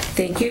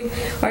 Thank you.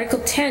 Article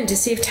 10, to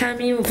see if town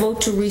meeting will vote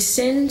to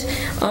rescind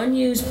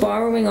unused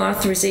borrowing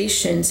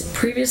authorizations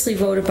previously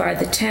voted by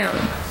the town.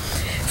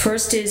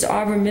 First is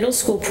Auburn Middle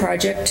School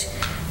project,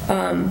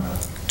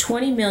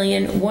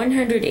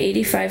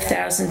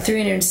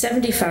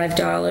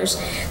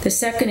 $20,185,375. The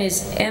second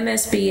is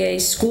MSBA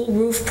school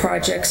roof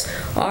projects,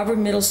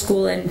 Auburn Middle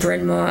School and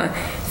Bryn Mawr,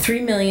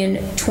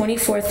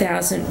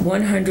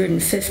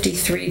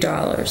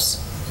 $3,024,153.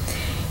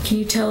 Can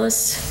you tell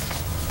us?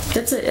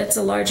 That's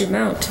a large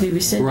amount to be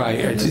rescinded. Right,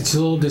 it's a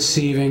little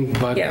deceiving,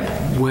 but Yeah.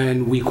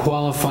 when we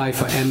qualify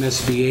for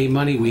MSBA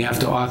money, we have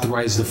to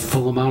authorize the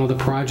full amount of the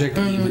project,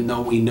 even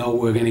though we know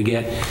we're going to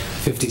get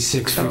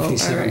 56,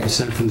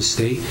 57% from the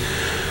state.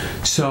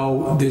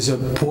 So there's a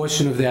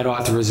portion of that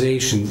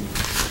authorization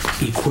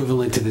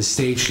equivalent to the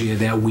state share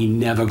that we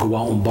never go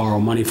out and borrow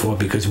money for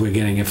because we're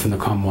getting it from the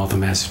Commonwealth of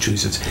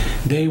Massachusetts.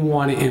 They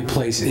want it in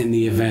place in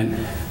the event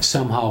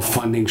somehow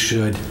funding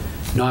should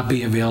not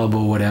be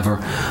available, whatever.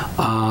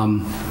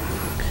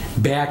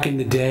 Back in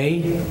the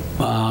day,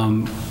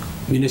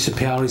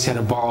 municipalities had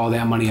to borrow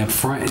that money up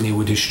front, and they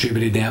would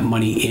distributed that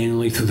money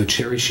annually through the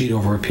cherry sheet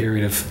over a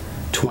period of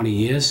 20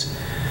 years.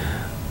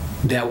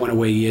 That went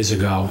away years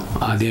ago.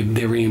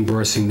 They're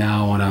reimbursing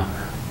now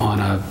on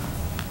a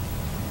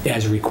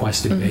as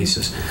requested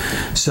basis.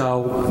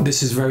 So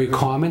this is very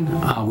common.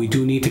 We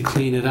do need to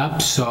clean it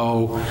up,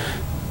 so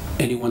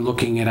anyone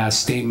looking at our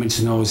statements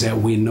knows that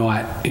we're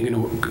not going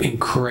to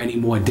incur any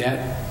more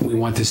debt. We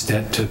want this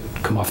debt to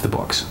come off the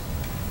books.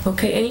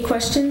 Okay, any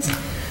questions?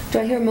 Do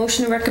I hear a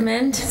motion to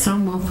recommend? So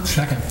moved.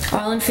 Second.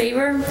 All in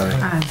favor?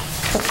 Aye.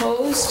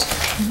 Opposed?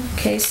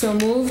 Okay, so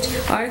moved.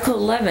 Article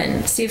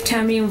 11, see if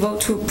town meeting will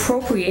vote to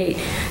appropriate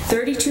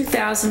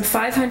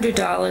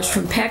 $32,500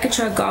 from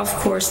Packagug Golf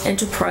Course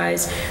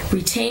Enterprise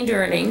retained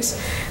earnings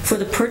for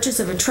the purchase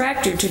of a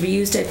tractor to be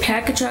used at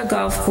Packagug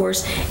Golf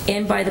Course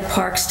and by the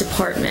Parks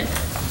Department.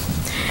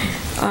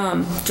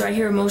 Do I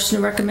hear a motion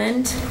to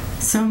recommend?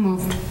 So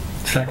moved.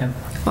 Second.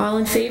 All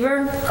in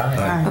favor?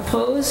 Aye.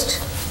 Opposed?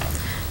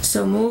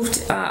 So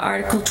moved.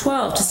 Article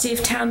 12, to see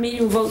if town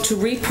meeting will vote to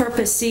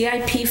repurpose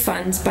CIP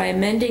funds by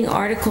amending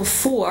Article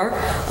 4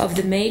 of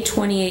the May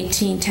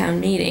 2018 town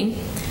meeting,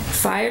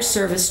 fire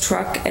service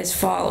truck, as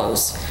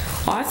follows.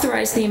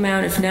 Authorize the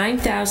amount of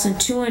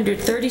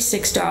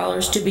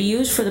 $9,236 to be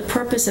used for the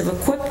purpose of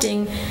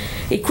equipping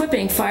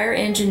fire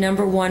engine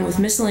number 1 with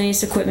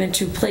miscellaneous equipment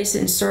to place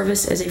it in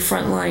service as a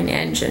frontline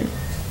engine.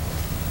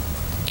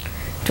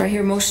 Do I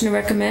hear a motion to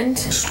recommend?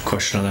 Just a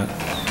question on that.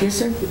 Yes,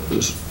 sir.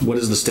 What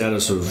is the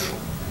status of,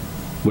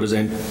 what is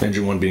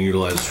engine 1 being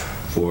utilized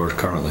for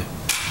currently?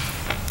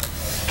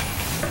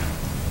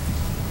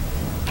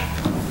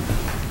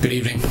 Good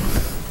evening.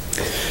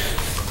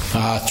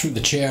 Through the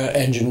chair,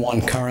 Engine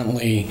 1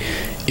 currently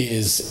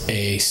is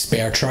a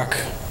spare truck.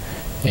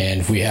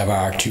 And we have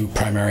our two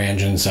primary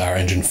engines, our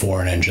engine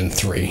 4 and engine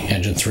 3.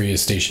 Engine 3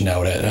 is stationed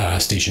out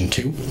at station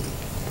 2.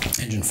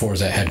 Engine 4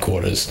 is at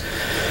headquarters.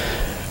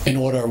 In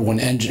order,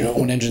 when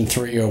engine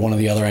 3 or one of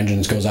the other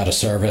engines goes out of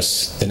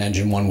service, then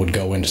engine 1 would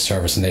go into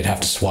service and they'd have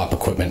to swap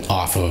equipment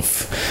off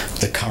of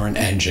the current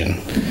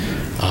engine.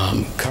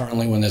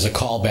 Currently, when there's a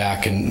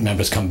callback and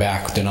members come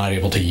back, they're not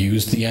able to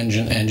use the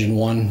engine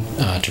 1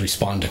 to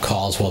respond to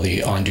calls while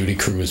the on-duty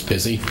crew is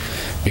busy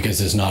because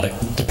there's not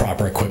the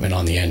proper equipment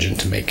on the engine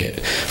to make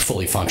it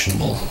fully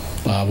functionable.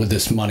 With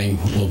this money,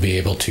 we'll be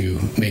able to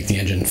make the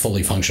engine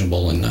fully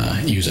functionable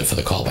and use it for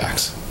the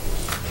callbacks.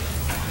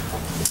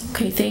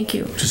 Okay, thank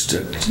you.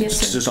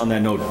 Just on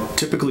that note,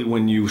 typically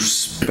when you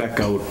spec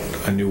out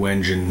a new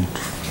engine,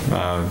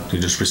 you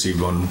just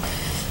received one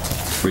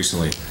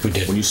recently. We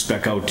did. When you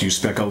spec out, do you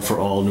spec out for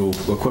all new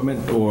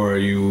equipment, or are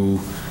you?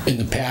 In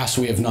the past,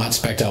 we have not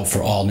spec'd out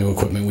for all new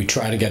equipment. We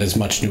try to get as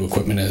much new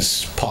equipment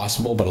as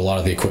possible, but a lot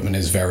of the equipment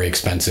is very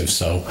expensive.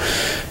 So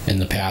in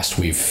the past,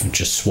 we've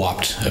just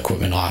swapped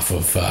equipment off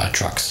of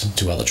trucks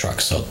to other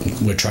trucks. So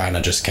we're trying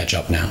to just catch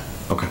up now.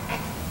 Okay.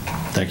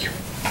 Thank you.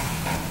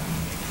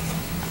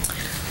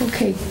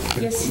 Okay,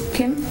 yes,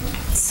 Kim?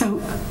 So,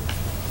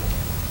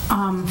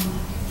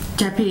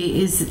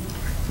 Deputy,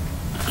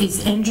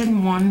 is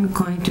engine 1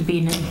 going to be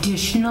an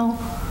additional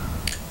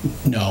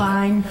No.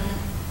 line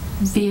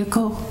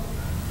vehicle?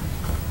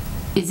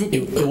 Is it?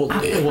 It will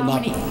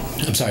not.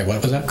 I'm sorry,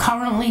 what was that?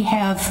 Currently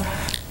have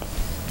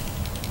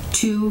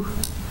 2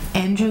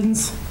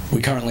 engines?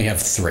 We currently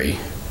have 3.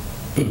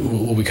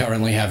 We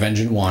currently have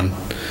engine 1,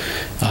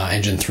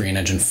 engine 3, and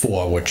engine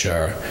 4, which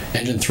are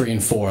engine 3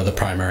 and 4 are the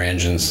primary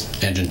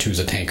engines. Engine 2 is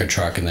a tanker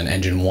truck, and then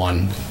engine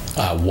 1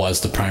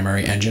 was the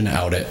primary engine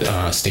out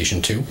at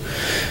station 2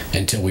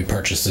 until we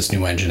purchased this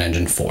new engine,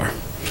 engine 4.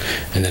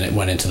 And then it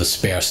went into the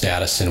spare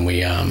status, and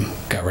we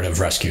got rid of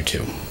Rescue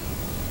 2.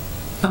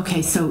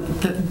 Okay, so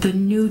the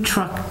new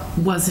truck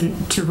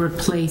wasn't to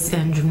replace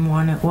engine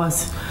 1, it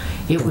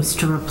was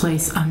to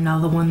replace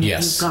another one that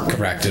Yes, you got rid of?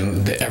 correct,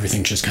 and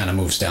everything just kind of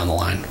moves down the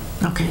line.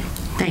 Okay,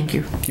 thank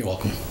you. You're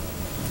welcome.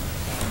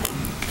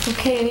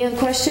 Okay, any other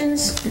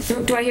questions?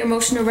 Do I hear a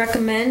motion to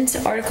recommend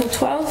Article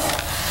 12?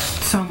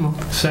 So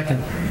moved.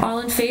 Second. All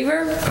in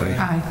favor?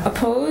 Aye.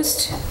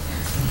 Opposed?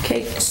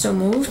 Okay, so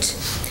moved.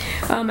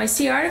 I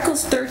see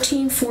Articles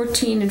 13,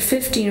 14, and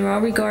 15 are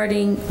all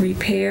regarding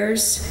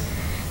repairs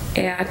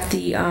at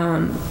the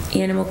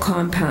animal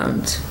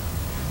compound.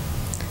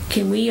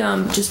 Can we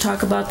just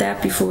talk about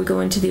that before we go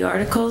into the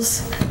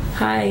articles?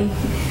 Hi.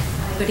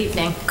 Good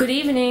evening. Good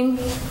evening.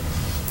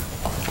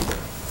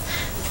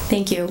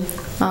 Thank you.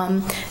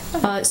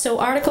 So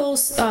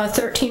Articles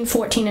 13,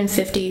 14, and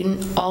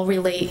 15 all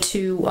relate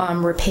to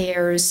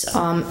repairs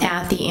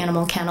at the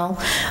animal kennel.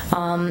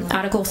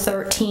 Article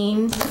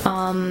 13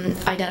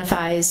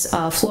 identifies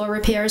floor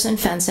repairs and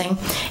fencing.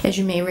 As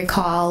you may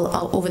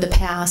recall, over the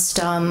past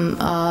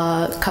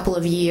couple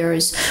of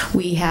years,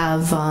 we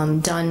have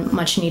done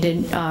much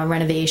needed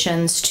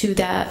renovations to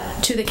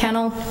the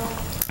kennel.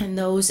 And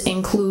those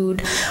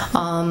include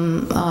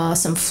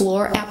some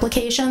floor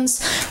applications.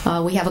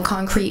 We have a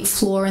concrete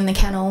floor in the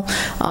kennel.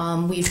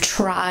 We've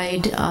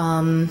tried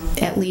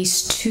at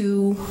least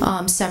 2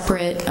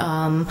 separate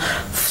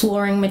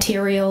flooring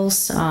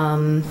materials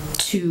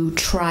to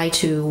try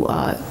to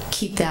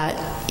keep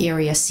that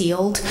area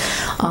sealed.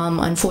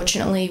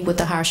 Unfortunately, with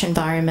the harsh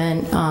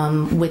environment,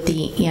 with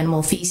the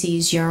animal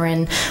feces,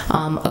 urine,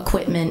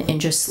 equipment,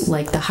 and just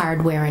like the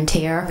hard wear and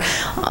tear,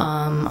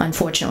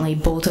 unfortunately,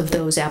 both of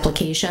those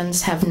applications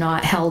have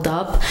not held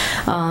up.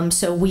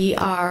 So we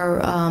are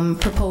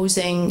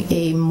proposing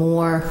a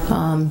more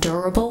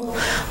durable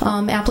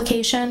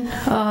application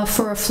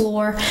for a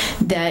floor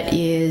that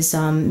is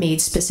made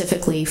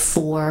specifically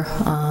for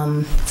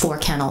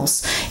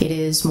kennels. It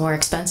is more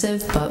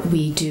expensive, but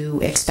we do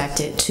expect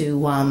it to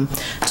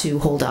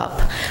hold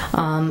up.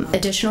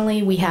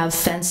 Additionally, we have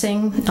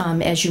fencing.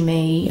 As you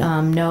may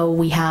know,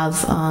 we have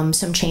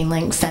some chain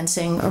link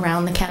fencing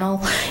around the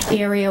kennel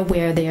area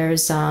where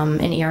there's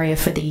an area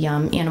for the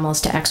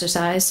animals to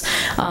exercise.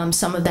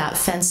 Some of that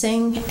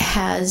fencing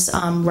has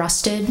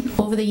rusted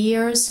over the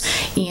years,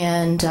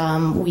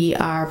 and we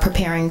are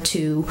preparing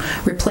to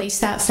replace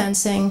that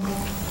fencing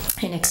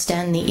and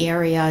extend the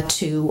area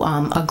to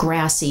a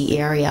grassy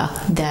area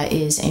that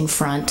is in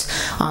front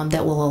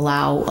that will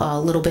allow a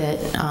little bit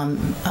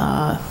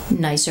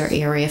nicer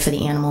area for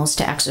the animals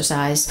to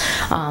exercise,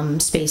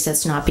 space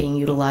that's not being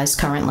utilized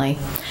currently.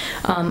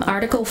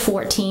 Article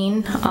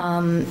 14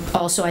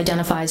 also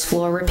identifies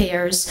floor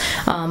repairs.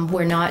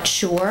 We're not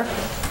sure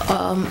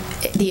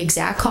the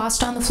exact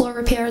cost on the floor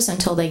repairs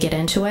until they get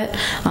into it,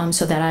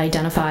 so that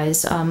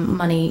identifies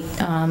money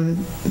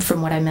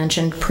from what I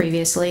mentioned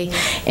previously.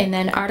 And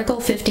then Article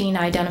 15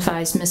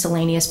 identifies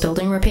miscellaneous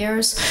building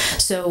repairs.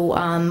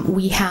 So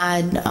we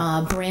had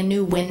brand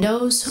new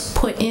windows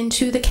put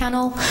into the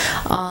kennel,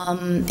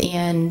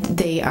 and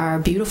they are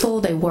beautiful.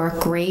 They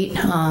work great,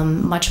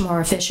 much more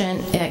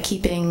efficient at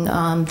keeping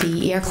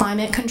the air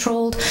climate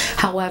controlled.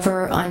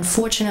 However,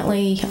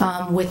 unfortunately,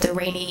 with the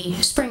rainy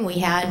spring we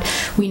had,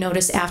 we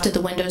notice after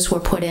the windows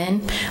were put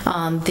in,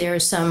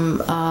 there's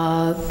some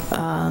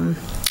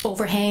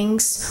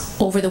overhangs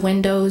over the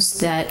windows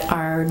that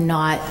are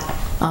not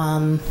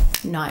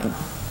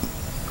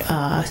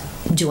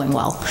doing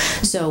well.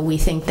 So we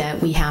think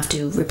that we have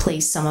to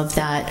replace some of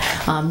that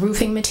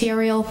roofing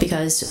material,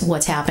 because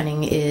what's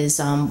happening is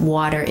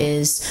water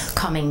is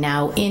coming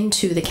now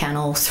into the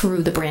kennel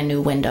through the brand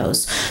new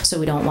windows. So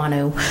we don't want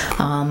to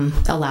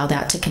allow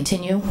that to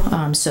continue.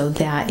 So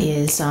that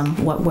is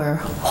what we're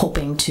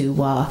hoping to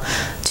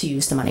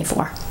use the money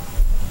for.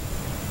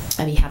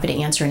 I'd be happy to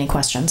answer any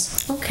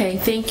questions. Okay,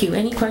 thank you.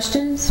 Any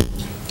questions?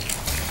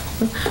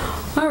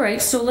 All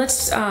right, so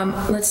let's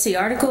see.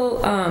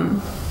 Article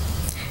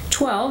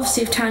 12,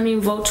 see if town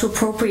meeting vote to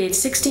appropriate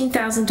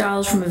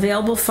 $16,000 from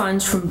available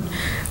funds from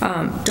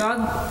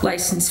dog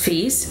license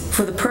fees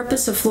for the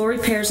purpose of floor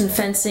repairs and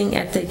fencing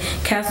at the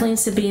Kathleen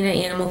Sabina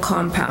Animal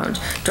Compound.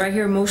 Do I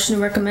hear a motion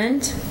to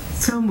recommend?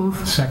 So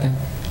moved. Second.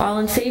 All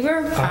in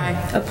favor?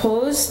 Aye.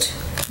 Opposed?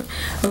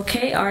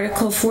 Okay,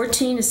 Article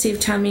 14, to see if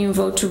town meeting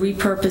vote to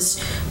repurpose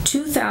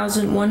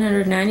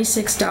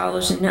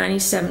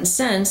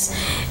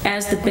 $2,196.97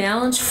 as the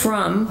balance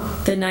from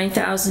the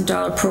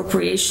 $9,000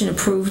 appropriation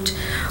approved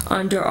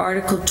under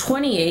Article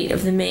 28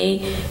 of the May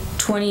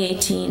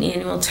 2018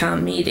 annual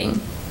town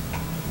meeting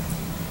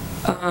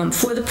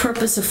for the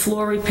purpose of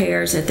floor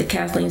repairs at the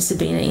Kathleen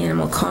Sabina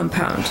Animal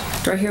Compound.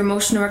 Do I hear a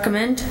motion to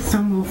recommend?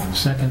 So moved.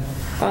 Second.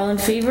 All in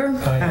favor?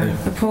 Aye.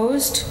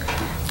 Opposed?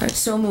 All right,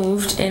 so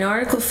moved. And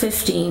Article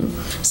 15,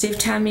 see if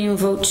town meeting will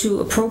vote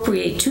to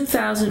appropriate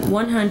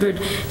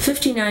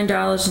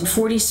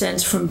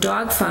 $2,159.40 from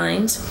dog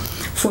fines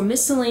for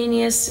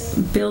miscellaneous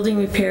building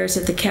repairs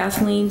at the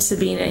Kathleen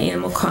Sabina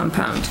Animal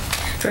Compound.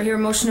 Do I hear a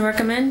motion to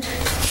recommend?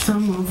 So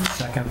moved.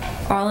 Second.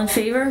 All in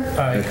favor?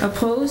 Aye.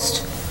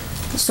 Opposed?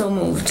 So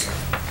moved.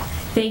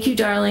 Thank you,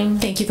 darling.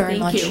 Thank you very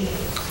much. Thank you.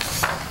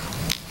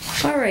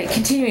 All right,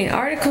 continuing.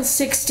 Article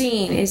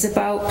 16 is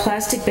about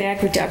plastic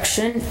bag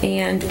reduction,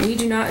 and we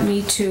do not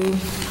need to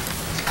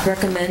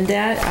recommend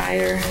that.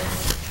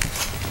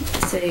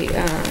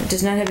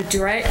 Does not have a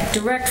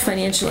direct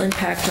financial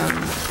impact on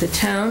the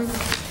town.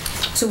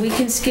 So we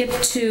can skip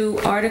to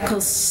Article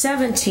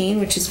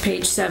 17, which is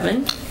page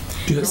 7.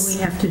 We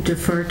have to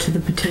defer to the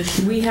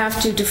petition. We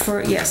have to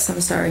defer, yes, I'm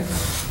sorry.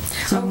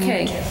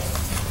 Okay,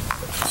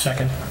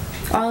 Second.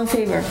 all in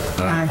favor?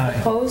 Aye.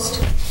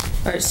 Opposed?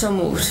 All right, so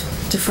moved.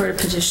 Defer to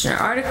petitioner.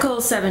 Article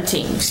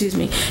 17, excuse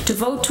me, to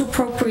vote to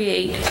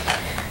appropriate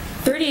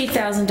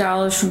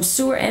 $38,000 from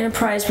sewer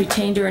enterprise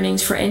retained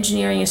earnings for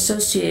engineering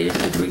associated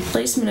with the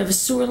replacement of a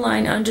sewer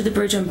line under the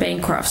bridge on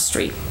Bancroft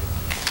Street.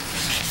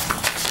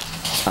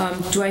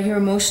 Do I hear a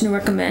motion to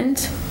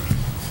recommend?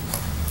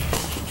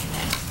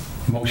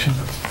 Motion.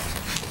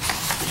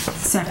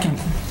 Second.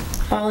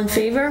 All in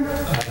favor?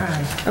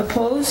 Aye.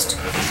 Opposed?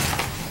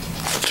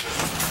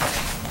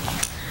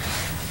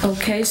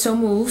 Okay, so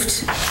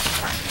moved.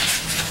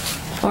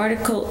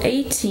 Article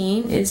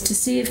 18 is to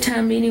see if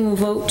town meeting will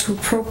vote to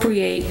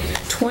appropriate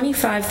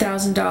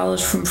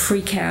 $25,000 from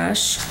free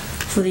cash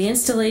for the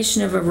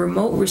installation of a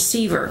remote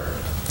receiver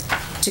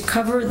to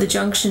cover the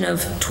junction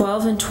of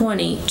 12 and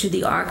 20 to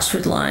the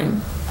Oxford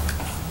line.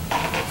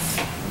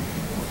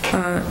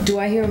 Do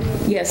I hear,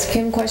 yes,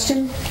 Kim,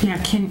 question? Yeah,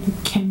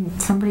 can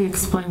somebody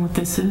explain what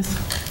this is?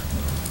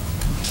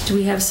 Do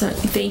we have some,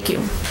 thank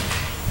you.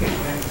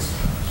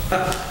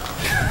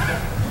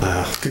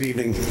 Good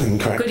evening, and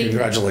Good evening.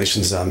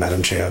 congratulations,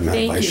 Madam Chair, Madam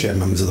Thank Vice you. Chair,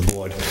 members of the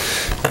board.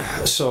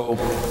 So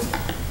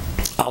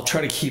I'll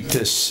try to keep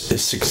this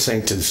as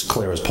succinct, as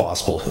clear as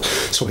possible.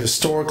 So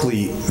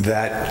historically,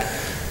 that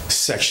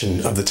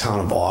section of the town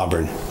of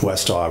Auburn,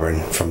 West Auburn,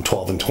 from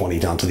 12 and 20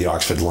 down to the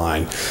Oxford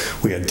line,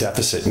 we had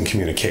deficit in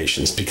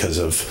communications because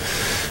of,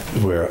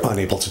 we're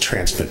unable to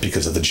transmit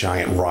because of the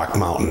giant rock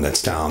mountain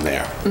that's down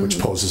there, which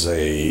poses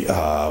a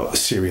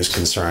serious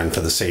concern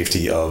for the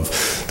safety of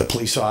the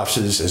police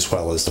officers as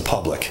well as the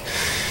public.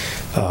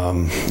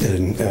 And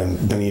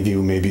many of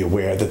you may be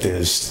aware that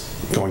there's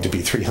going to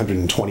be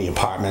 320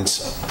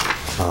 apartments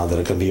that are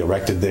going to be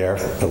erected there.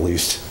 At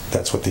least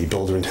that's what the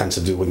builder intends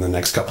to do within the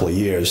next couple of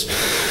years.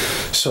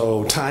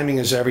 So timing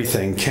is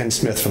everything. Ken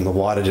Smith from the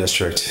Water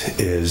District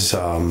is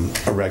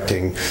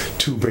erecting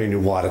 2 brand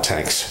new water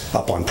tanks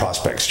up on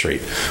Prospect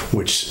Street,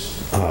 which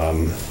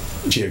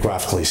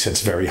geographically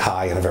sits very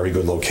high in a very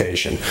good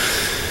location.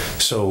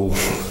 So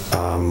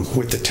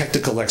with the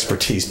technical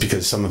expertise,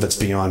 because some of it's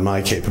beyond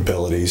my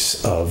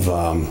capabilities, of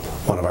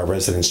one of our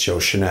residents, Joe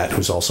Chenette,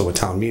 who's also a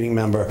town meeting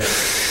member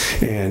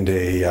and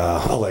a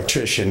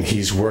electrician,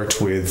 he's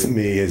worked with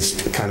me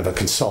as kind of a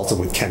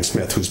consultant with Ken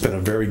Smith, who's been a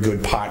very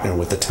good partner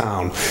with the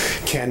town.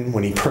 Ken,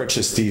 when he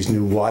purchased these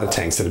new water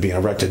tanks that are being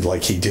erected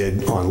like he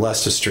did on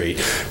Leicester Street,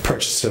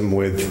 purchased them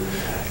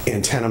with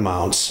antenna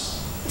mounts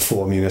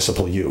for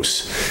municipal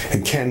use,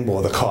 and Ken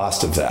bore the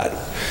cost of that.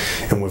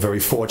 And we're very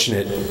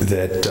fortunate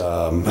that,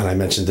 and I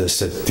mentioned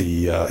this at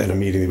the in a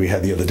meeting that we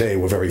had the other day,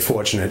 we're very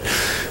fortunate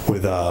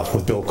with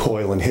Bill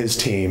Coyle and his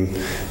team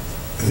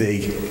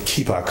they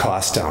keep our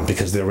costs down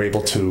because they're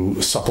able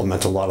to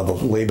supplement a lot of the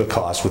labor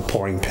costs with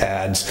pouring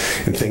pads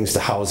and things to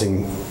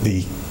housing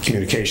the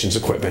communications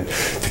equipment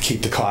to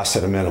keep the costs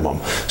at a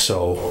minimum.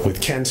 So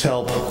with Ken's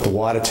help, the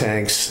water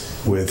tanks,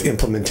 with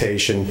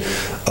implementation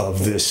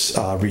of this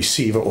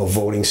receiver or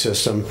voting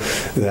system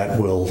that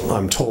will,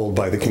 I'm told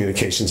by the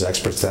communications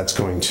experts, that's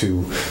going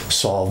to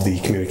solve the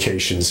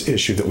communications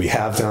issue that we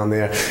have down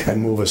there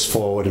and move us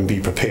forward and be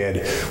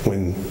prepared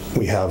when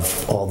we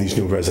have all these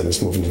new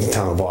residents moving to the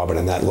town of Auburn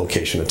and that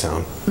location of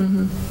town.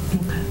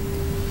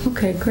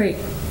 Okay, great.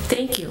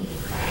 Thank you.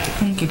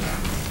 Thank you.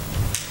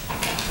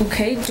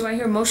 Okay, do I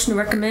hear a motion to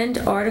recommend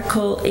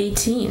Article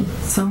 18?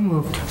 So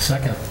moved.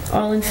 Second.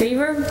 All in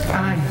favor?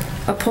 Aye.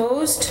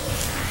 Opposed?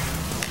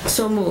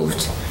 So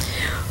moved.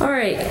 All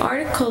right,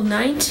 Article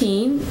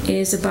 19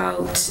 is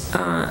about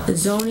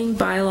zoning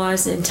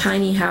bylaws and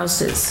tiny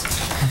houses.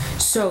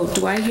 So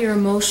do I hear a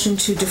motion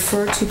to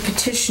defer to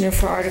petitioner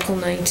for Article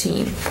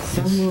 19?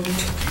 So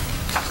moved.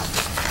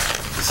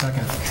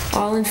 Second.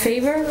 All in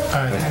favor?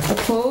 Aye.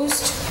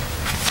 Opposed?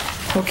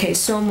 Okay,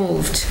 so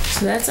moved.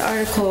 So that's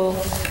Article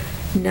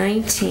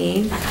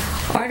 19.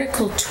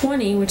 Article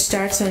 20, which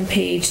starts on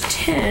page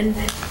 10,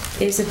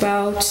 is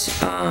about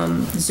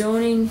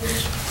zoning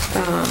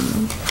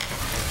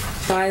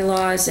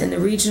bylaws in the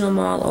Regional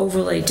Mall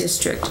Overlay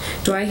District.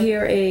 Do I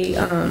hear a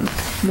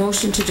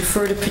motion to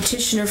defer to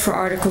petitioner for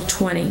Article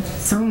 20?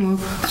 So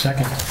moved.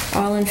 Second.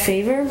 All in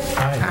favor?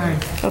 Aye.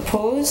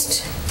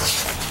 Opposed?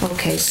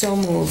 Okay, so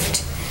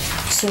moved.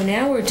 So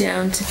now we're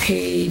down to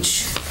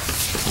page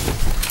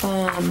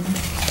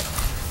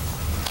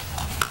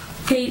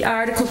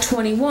Article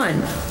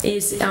 21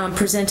 is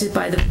presented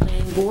by the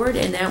Planning Board,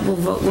 and that will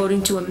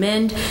voting to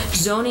amend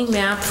zoning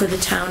map for the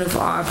town of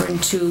Auburn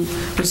to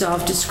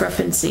resolve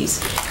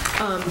discrepancies.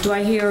 Do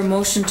I hear a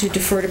motion to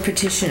defer to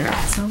petitioner?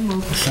 So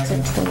moved.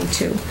 Second.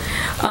 22.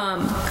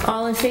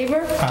 All in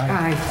favor?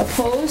 Aye.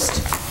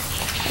 Opposed?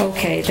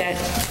 Okay, that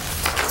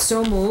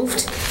so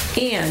moved.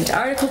 And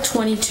Article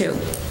 22.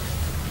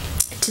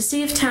 To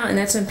see if town, and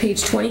that's on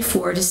page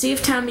 24, to see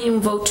if town meeting will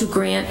vote to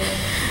grant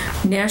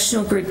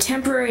National Grid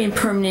temporary and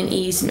permanent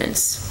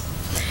easements.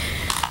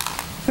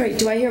 All right,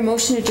 do I hear a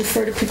motion to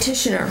defer to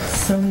petitioner?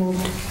 So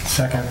moved.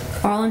 Second.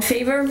 All in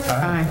favor?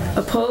 Aye.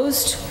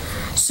 Opposed?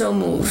 So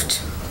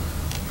moved.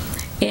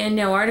 And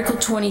now Article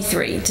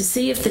 23, to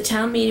see if the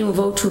town meeting will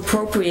vote to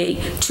appropriate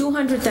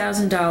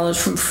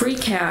 $200,000 from free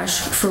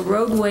cash for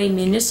roadway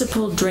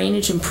municipal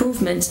drainage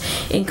improvements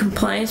in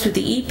compliance with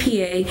the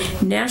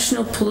EPA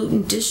National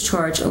Pollutant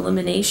Discharge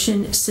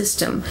Elimination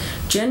System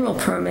general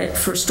permit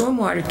for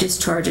stormwater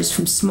discharges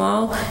from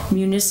small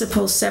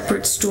municipal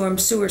separate storm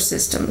sewer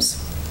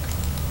systems.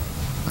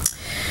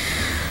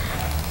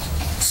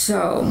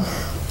 So,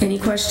 any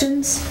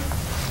questions?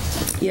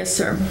 Yes,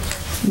 sir.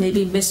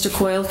 Maybe Mr.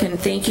 Coyle can,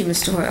 thank you,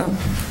 Mr. Coyle.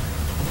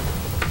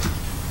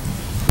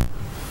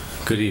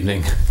 Good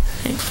evening.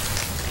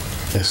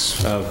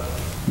 Yes.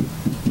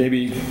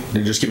 Maybe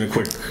just give me a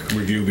quick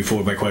review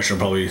before my question.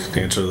 I'll probably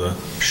answer the...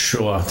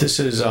 Sure. This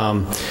is,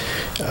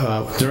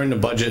 during the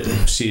budget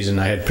season,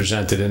 I had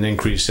presented an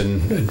increase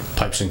in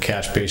pipes and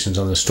catch basins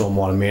on the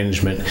stormwater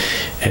management,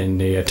 and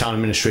the town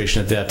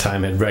administration at that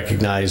time had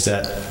recognized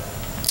that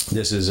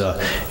this is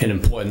an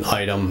important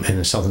item and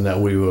it's something that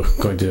we were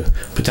going to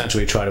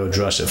potentially try to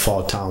address at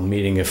fall town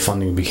meeting if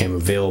funding became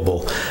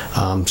available.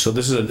 So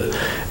this is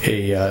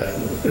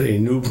a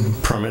new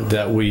permit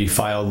that we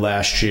filed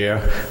last year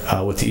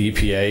with the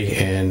EPA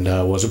and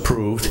was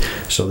approved.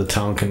 So the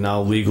town can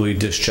now legally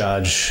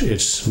discharge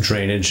its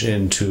drainage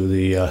into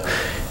the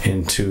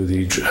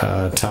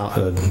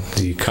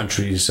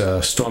country's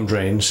storm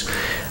drains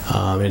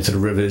into the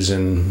rivers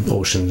and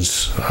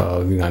oceans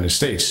of the United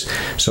States.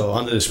 So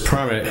under this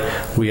permit,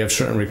 we have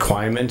certain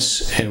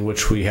requirements in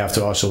which we have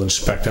to also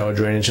inspect our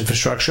drainage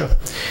infrastructure.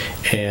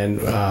 And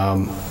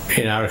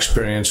in our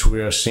experience, we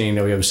are seeing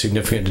that we have a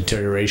significant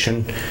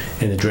deterioration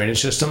in the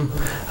drainage system.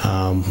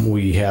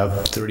 We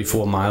have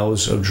 34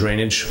 miles of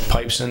drainage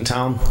pipes in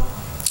town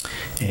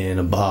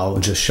and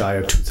about just shy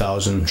of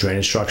 2,000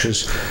 drainage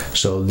structures.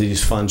 So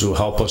these funds will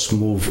help us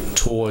move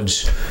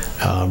towards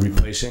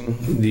replacing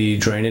the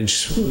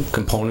drainage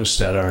components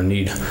that are in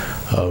need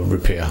of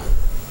repair.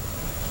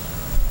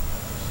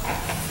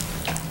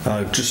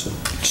 Just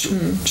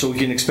so we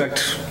can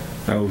expect,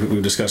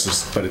 we've discussed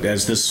this, but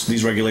as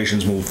these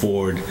regulations move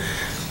forward,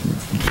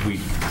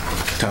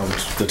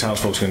 the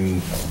townsfolk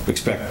can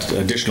expect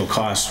additional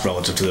costs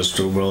relative to this,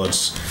 whether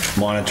it's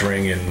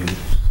monitoring and...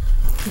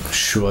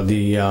 Sure.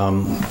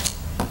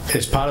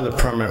 As part of the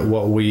permit,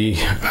 what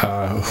we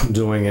are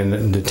doing,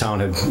 and the town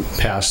had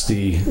passed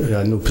the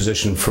new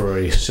position for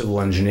a civil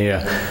engineer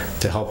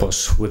to help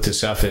us with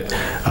this effort,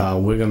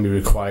 we're going to be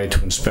required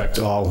to inspect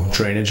all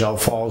drainage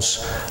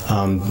outfalls,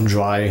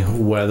 dry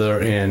weather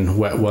and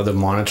wet weather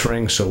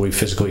monitoring. So we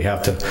physically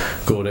have to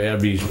go to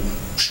every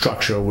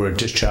structure where it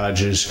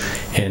discharges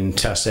and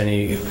test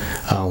any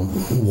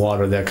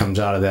water that comes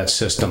out of that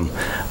system.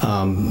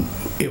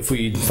 If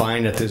we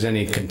find that there's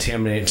any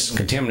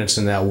contaminants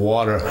in that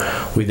water,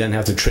 we we then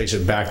have to trace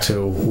it back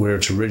to where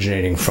it's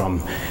originating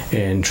from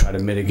and try to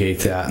mitigate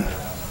that.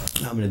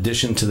 In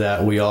addition to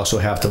that, we also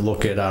have to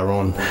look at our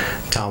own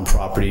town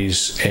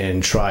properties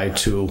and try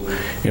to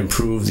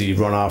improve the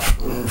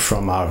runoff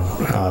from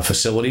our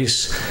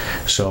facilities.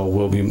 So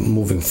we'll be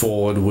moving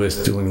forward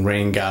with doing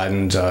rain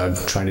gardens,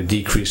 trying to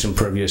decrease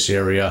impervious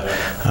area,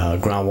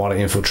 groundwater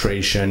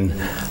infiltration,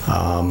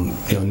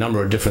 a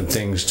number of different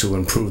things to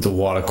improve the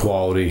water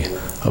quality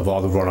of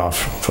all the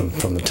runoff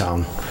from the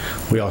town.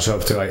 We also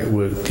have to,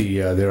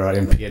 there are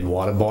impaired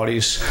water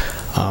bodies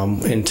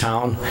in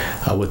town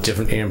with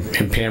different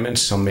impairments.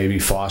 Some may be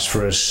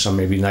phosphorus, some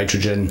may be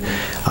nitrogen.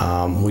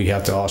 We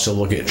have to also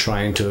look at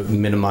trying to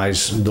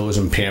minimize those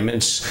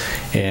impairments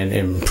and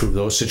improve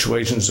those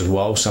situations as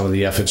well. Some of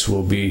the efforts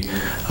will be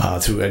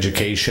through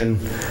education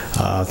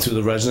through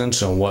the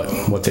residents on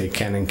what they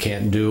can and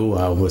can't do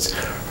with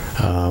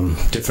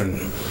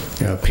different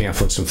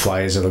pamphlets and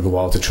flyers that'll go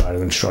out to try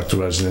to instruct the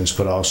residents,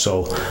 but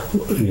also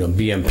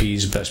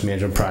BMP's, best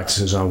management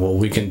practices, on what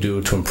we can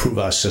do to improve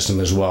our system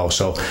as well.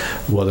 So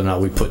whether or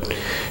not we put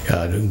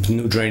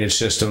new drainage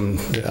system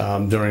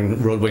during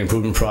roadway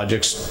improvement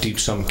projects, deep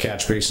sump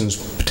catch basins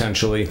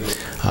potentially,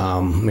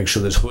 make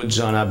sure there's hoods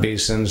on our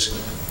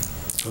basins.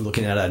 We're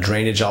looking at our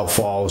drainage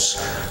outfalls,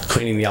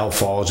 cleaning the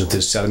outfalls if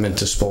there's sediment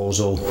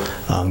disposal,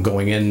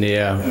 going in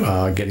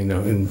there, getting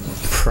the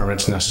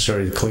permits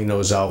necessary to clean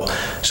those out.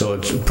 So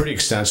it's pretty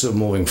extensive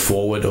moving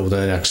forward over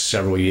the next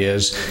several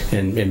years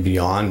and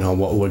beyond on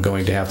what we're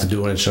going to have to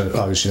do. And it's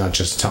obviously not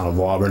just the town of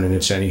Auburn, and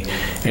it's any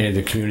of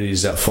the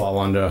communities that fall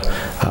under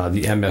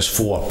the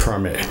MS4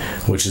 permit,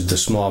 which is the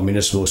Small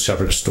Municipal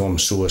Separate Storm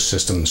Sewer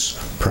Systems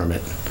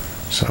permit.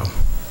 So,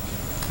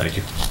 thank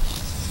you.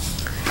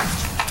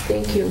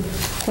 Thank you.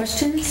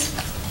 Questions?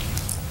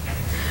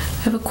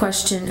 I have a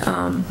question.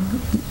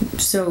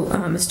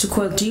 Mr.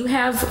 Coyle, do you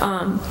have,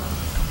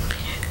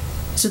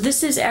 so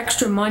this is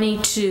extra money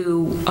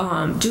to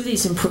do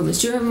these improvements.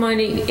 Do you have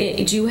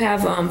money, do you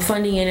have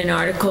funding in an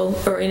article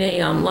or in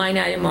a line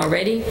item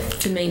already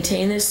to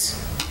maintain this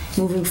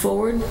moving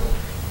forward?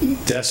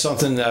 That's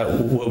something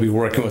that we'll be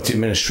working with the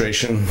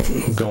administration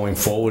going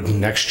forward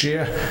next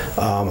year.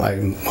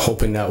 I'm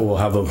hoping that we'll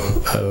have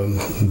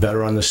a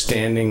better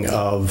understanding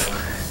of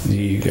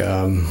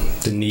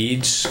the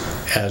needs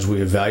as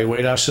we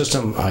evaluate our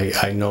system.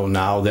 I know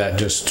now that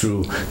just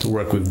through the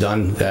work we've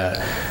done that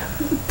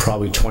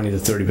probably 20 to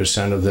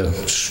 30% of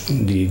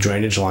the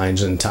drainage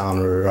lines in town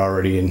are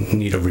already in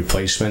need of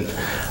replacement.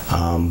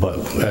 But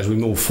as we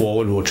move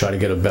forward, we'll try to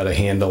get a better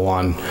handle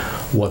on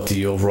what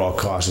the overall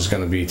cost is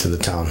going to be to the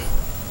town.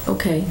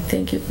 Okay,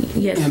 thank you.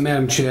 Yes. Yeah,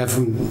 Madam Chair,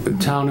 from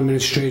town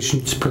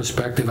administration's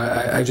perspective,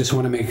 I just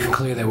want to make it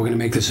clear that we're going to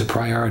make this a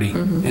priority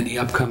in the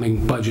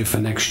upcoming budget for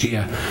next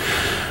year.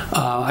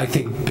 I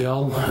think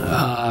Bill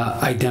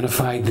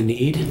identified the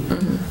need.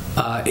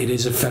 It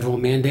is a federal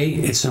mandate.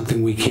 It's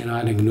something we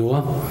cannot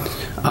ignore.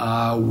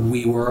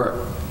 We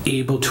were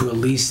able to at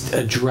least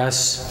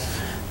address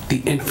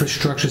the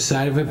infrastructure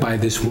side of it by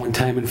this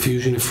one-time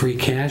infusion of free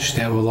cash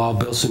that will allow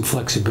Bill some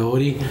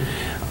flexibility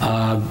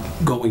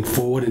going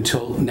forward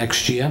until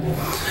next year.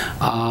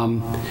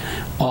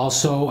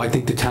 Also, I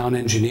think the town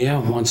engineer,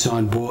 once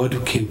on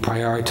board, can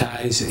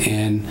prioritize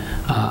and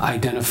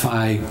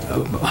identify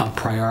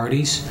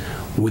priorities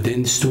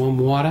within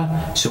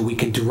stormwater, so we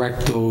can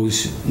direct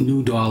those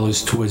new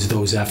dollars towards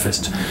those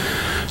efforts.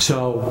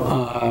 So,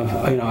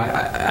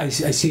 I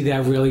see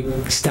that really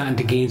starting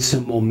to gain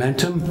some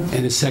momentum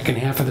in the second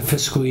half of the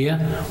fiscal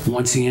year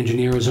once the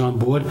engineer is on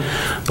board.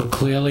 But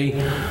clearly,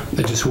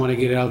 I just want to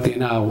get it out there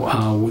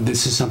now.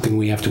 This is something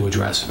we have to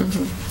address.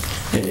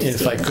 And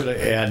if I could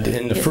add,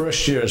 in the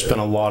first year, it's been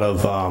a lot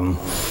of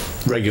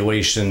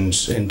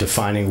regulations in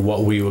defining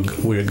what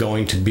we're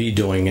going to be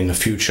doing in the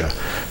future.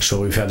 So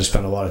we've had to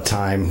spend a lot of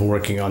time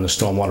working on the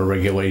stormwater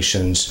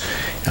regulations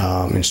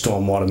and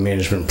stormwater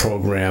management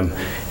program.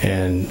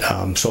 And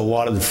so a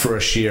lot of the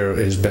first year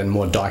has been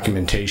more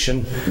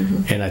documentation.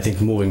 And I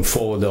think moving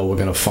forward, though, we're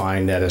going to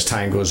find that as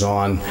time goes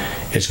on,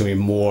 it's going to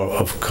be more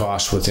of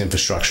cost with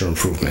infrastructure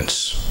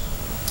improvements.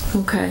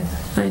 Okay,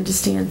 I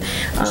understand.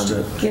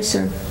 Yes,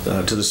 sir.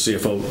 To the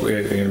CFO,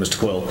 and Mr.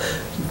 Quill,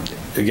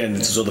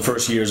 again, so the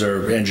first years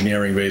are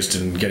engineering based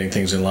and getting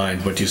things in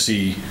line, but you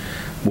see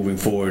moving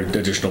forward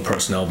additional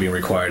personnel being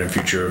required in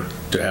future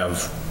to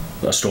have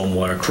a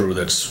stormwater crew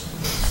that's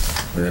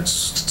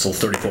still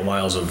 34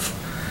 miles of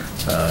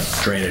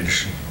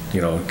drainage.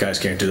 Guys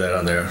can't do that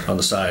on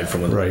the side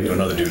from doing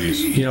other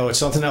duties. It's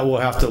something that we'll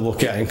have to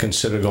look at and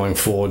consider going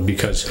forward,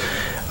 because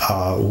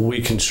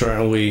we can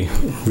certainly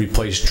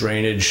replace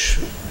drainage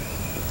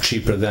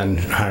cheaper than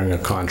hiring a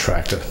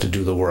contractor to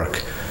do the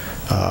work.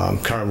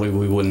 Currently,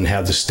 we wouldn't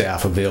have the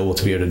staff available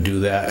to be able to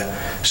do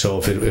that. So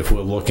if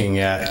we're looking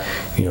at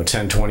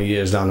 10, 20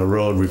 years down the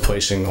road,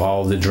 replacing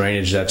all the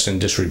drainage that's in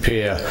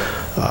disrepair,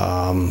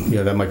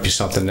 that might be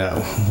something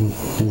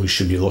that we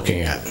should be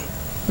looking at.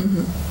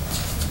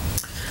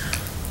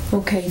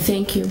 Okay,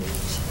 thank you.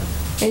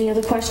 Any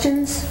other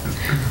questions?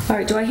 All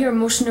right, do I hear a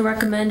motion to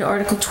recommend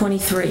Article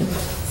 23?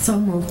 So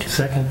moved.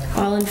 Second.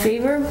 All in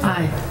favor?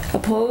 Aye.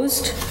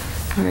 Opposed?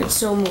 All right,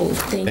 so moved.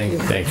 Thank you.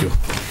 Thank you.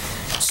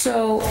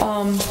 So,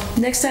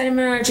 next item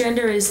on our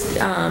agenda is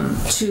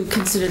to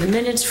consider the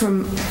minutes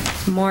from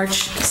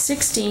March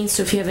 16th.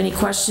 So if you have any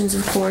questions,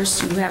 of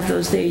course, you have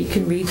those there. You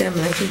can read them,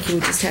 and I think you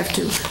would just have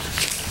to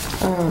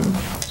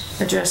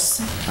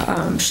address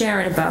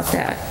Sharon about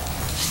that.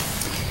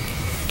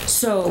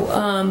 So,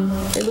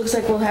 it looks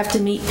like we'll have to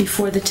meet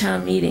before the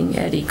town meeting,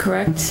 Eddie,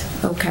 correct?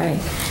 Okay.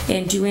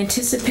 And do you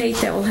anticipate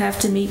that we'll have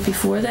to meet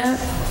before that?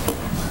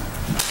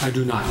 I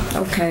do not.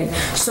 Okay,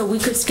 so we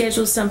could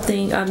schedule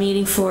something, a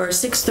meeting for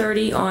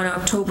 6:30 on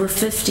October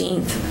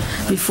 15th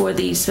before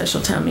the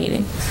special town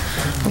meeting.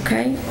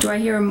 Okay, do I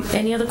hear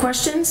any other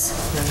questions?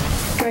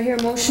 Do I hear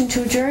a motion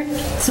to adjourn?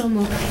 So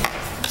moved.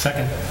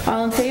 Second.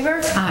 All in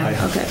favor? Aye.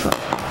 Okay, cool.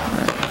 All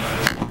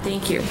right.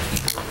 Thank you.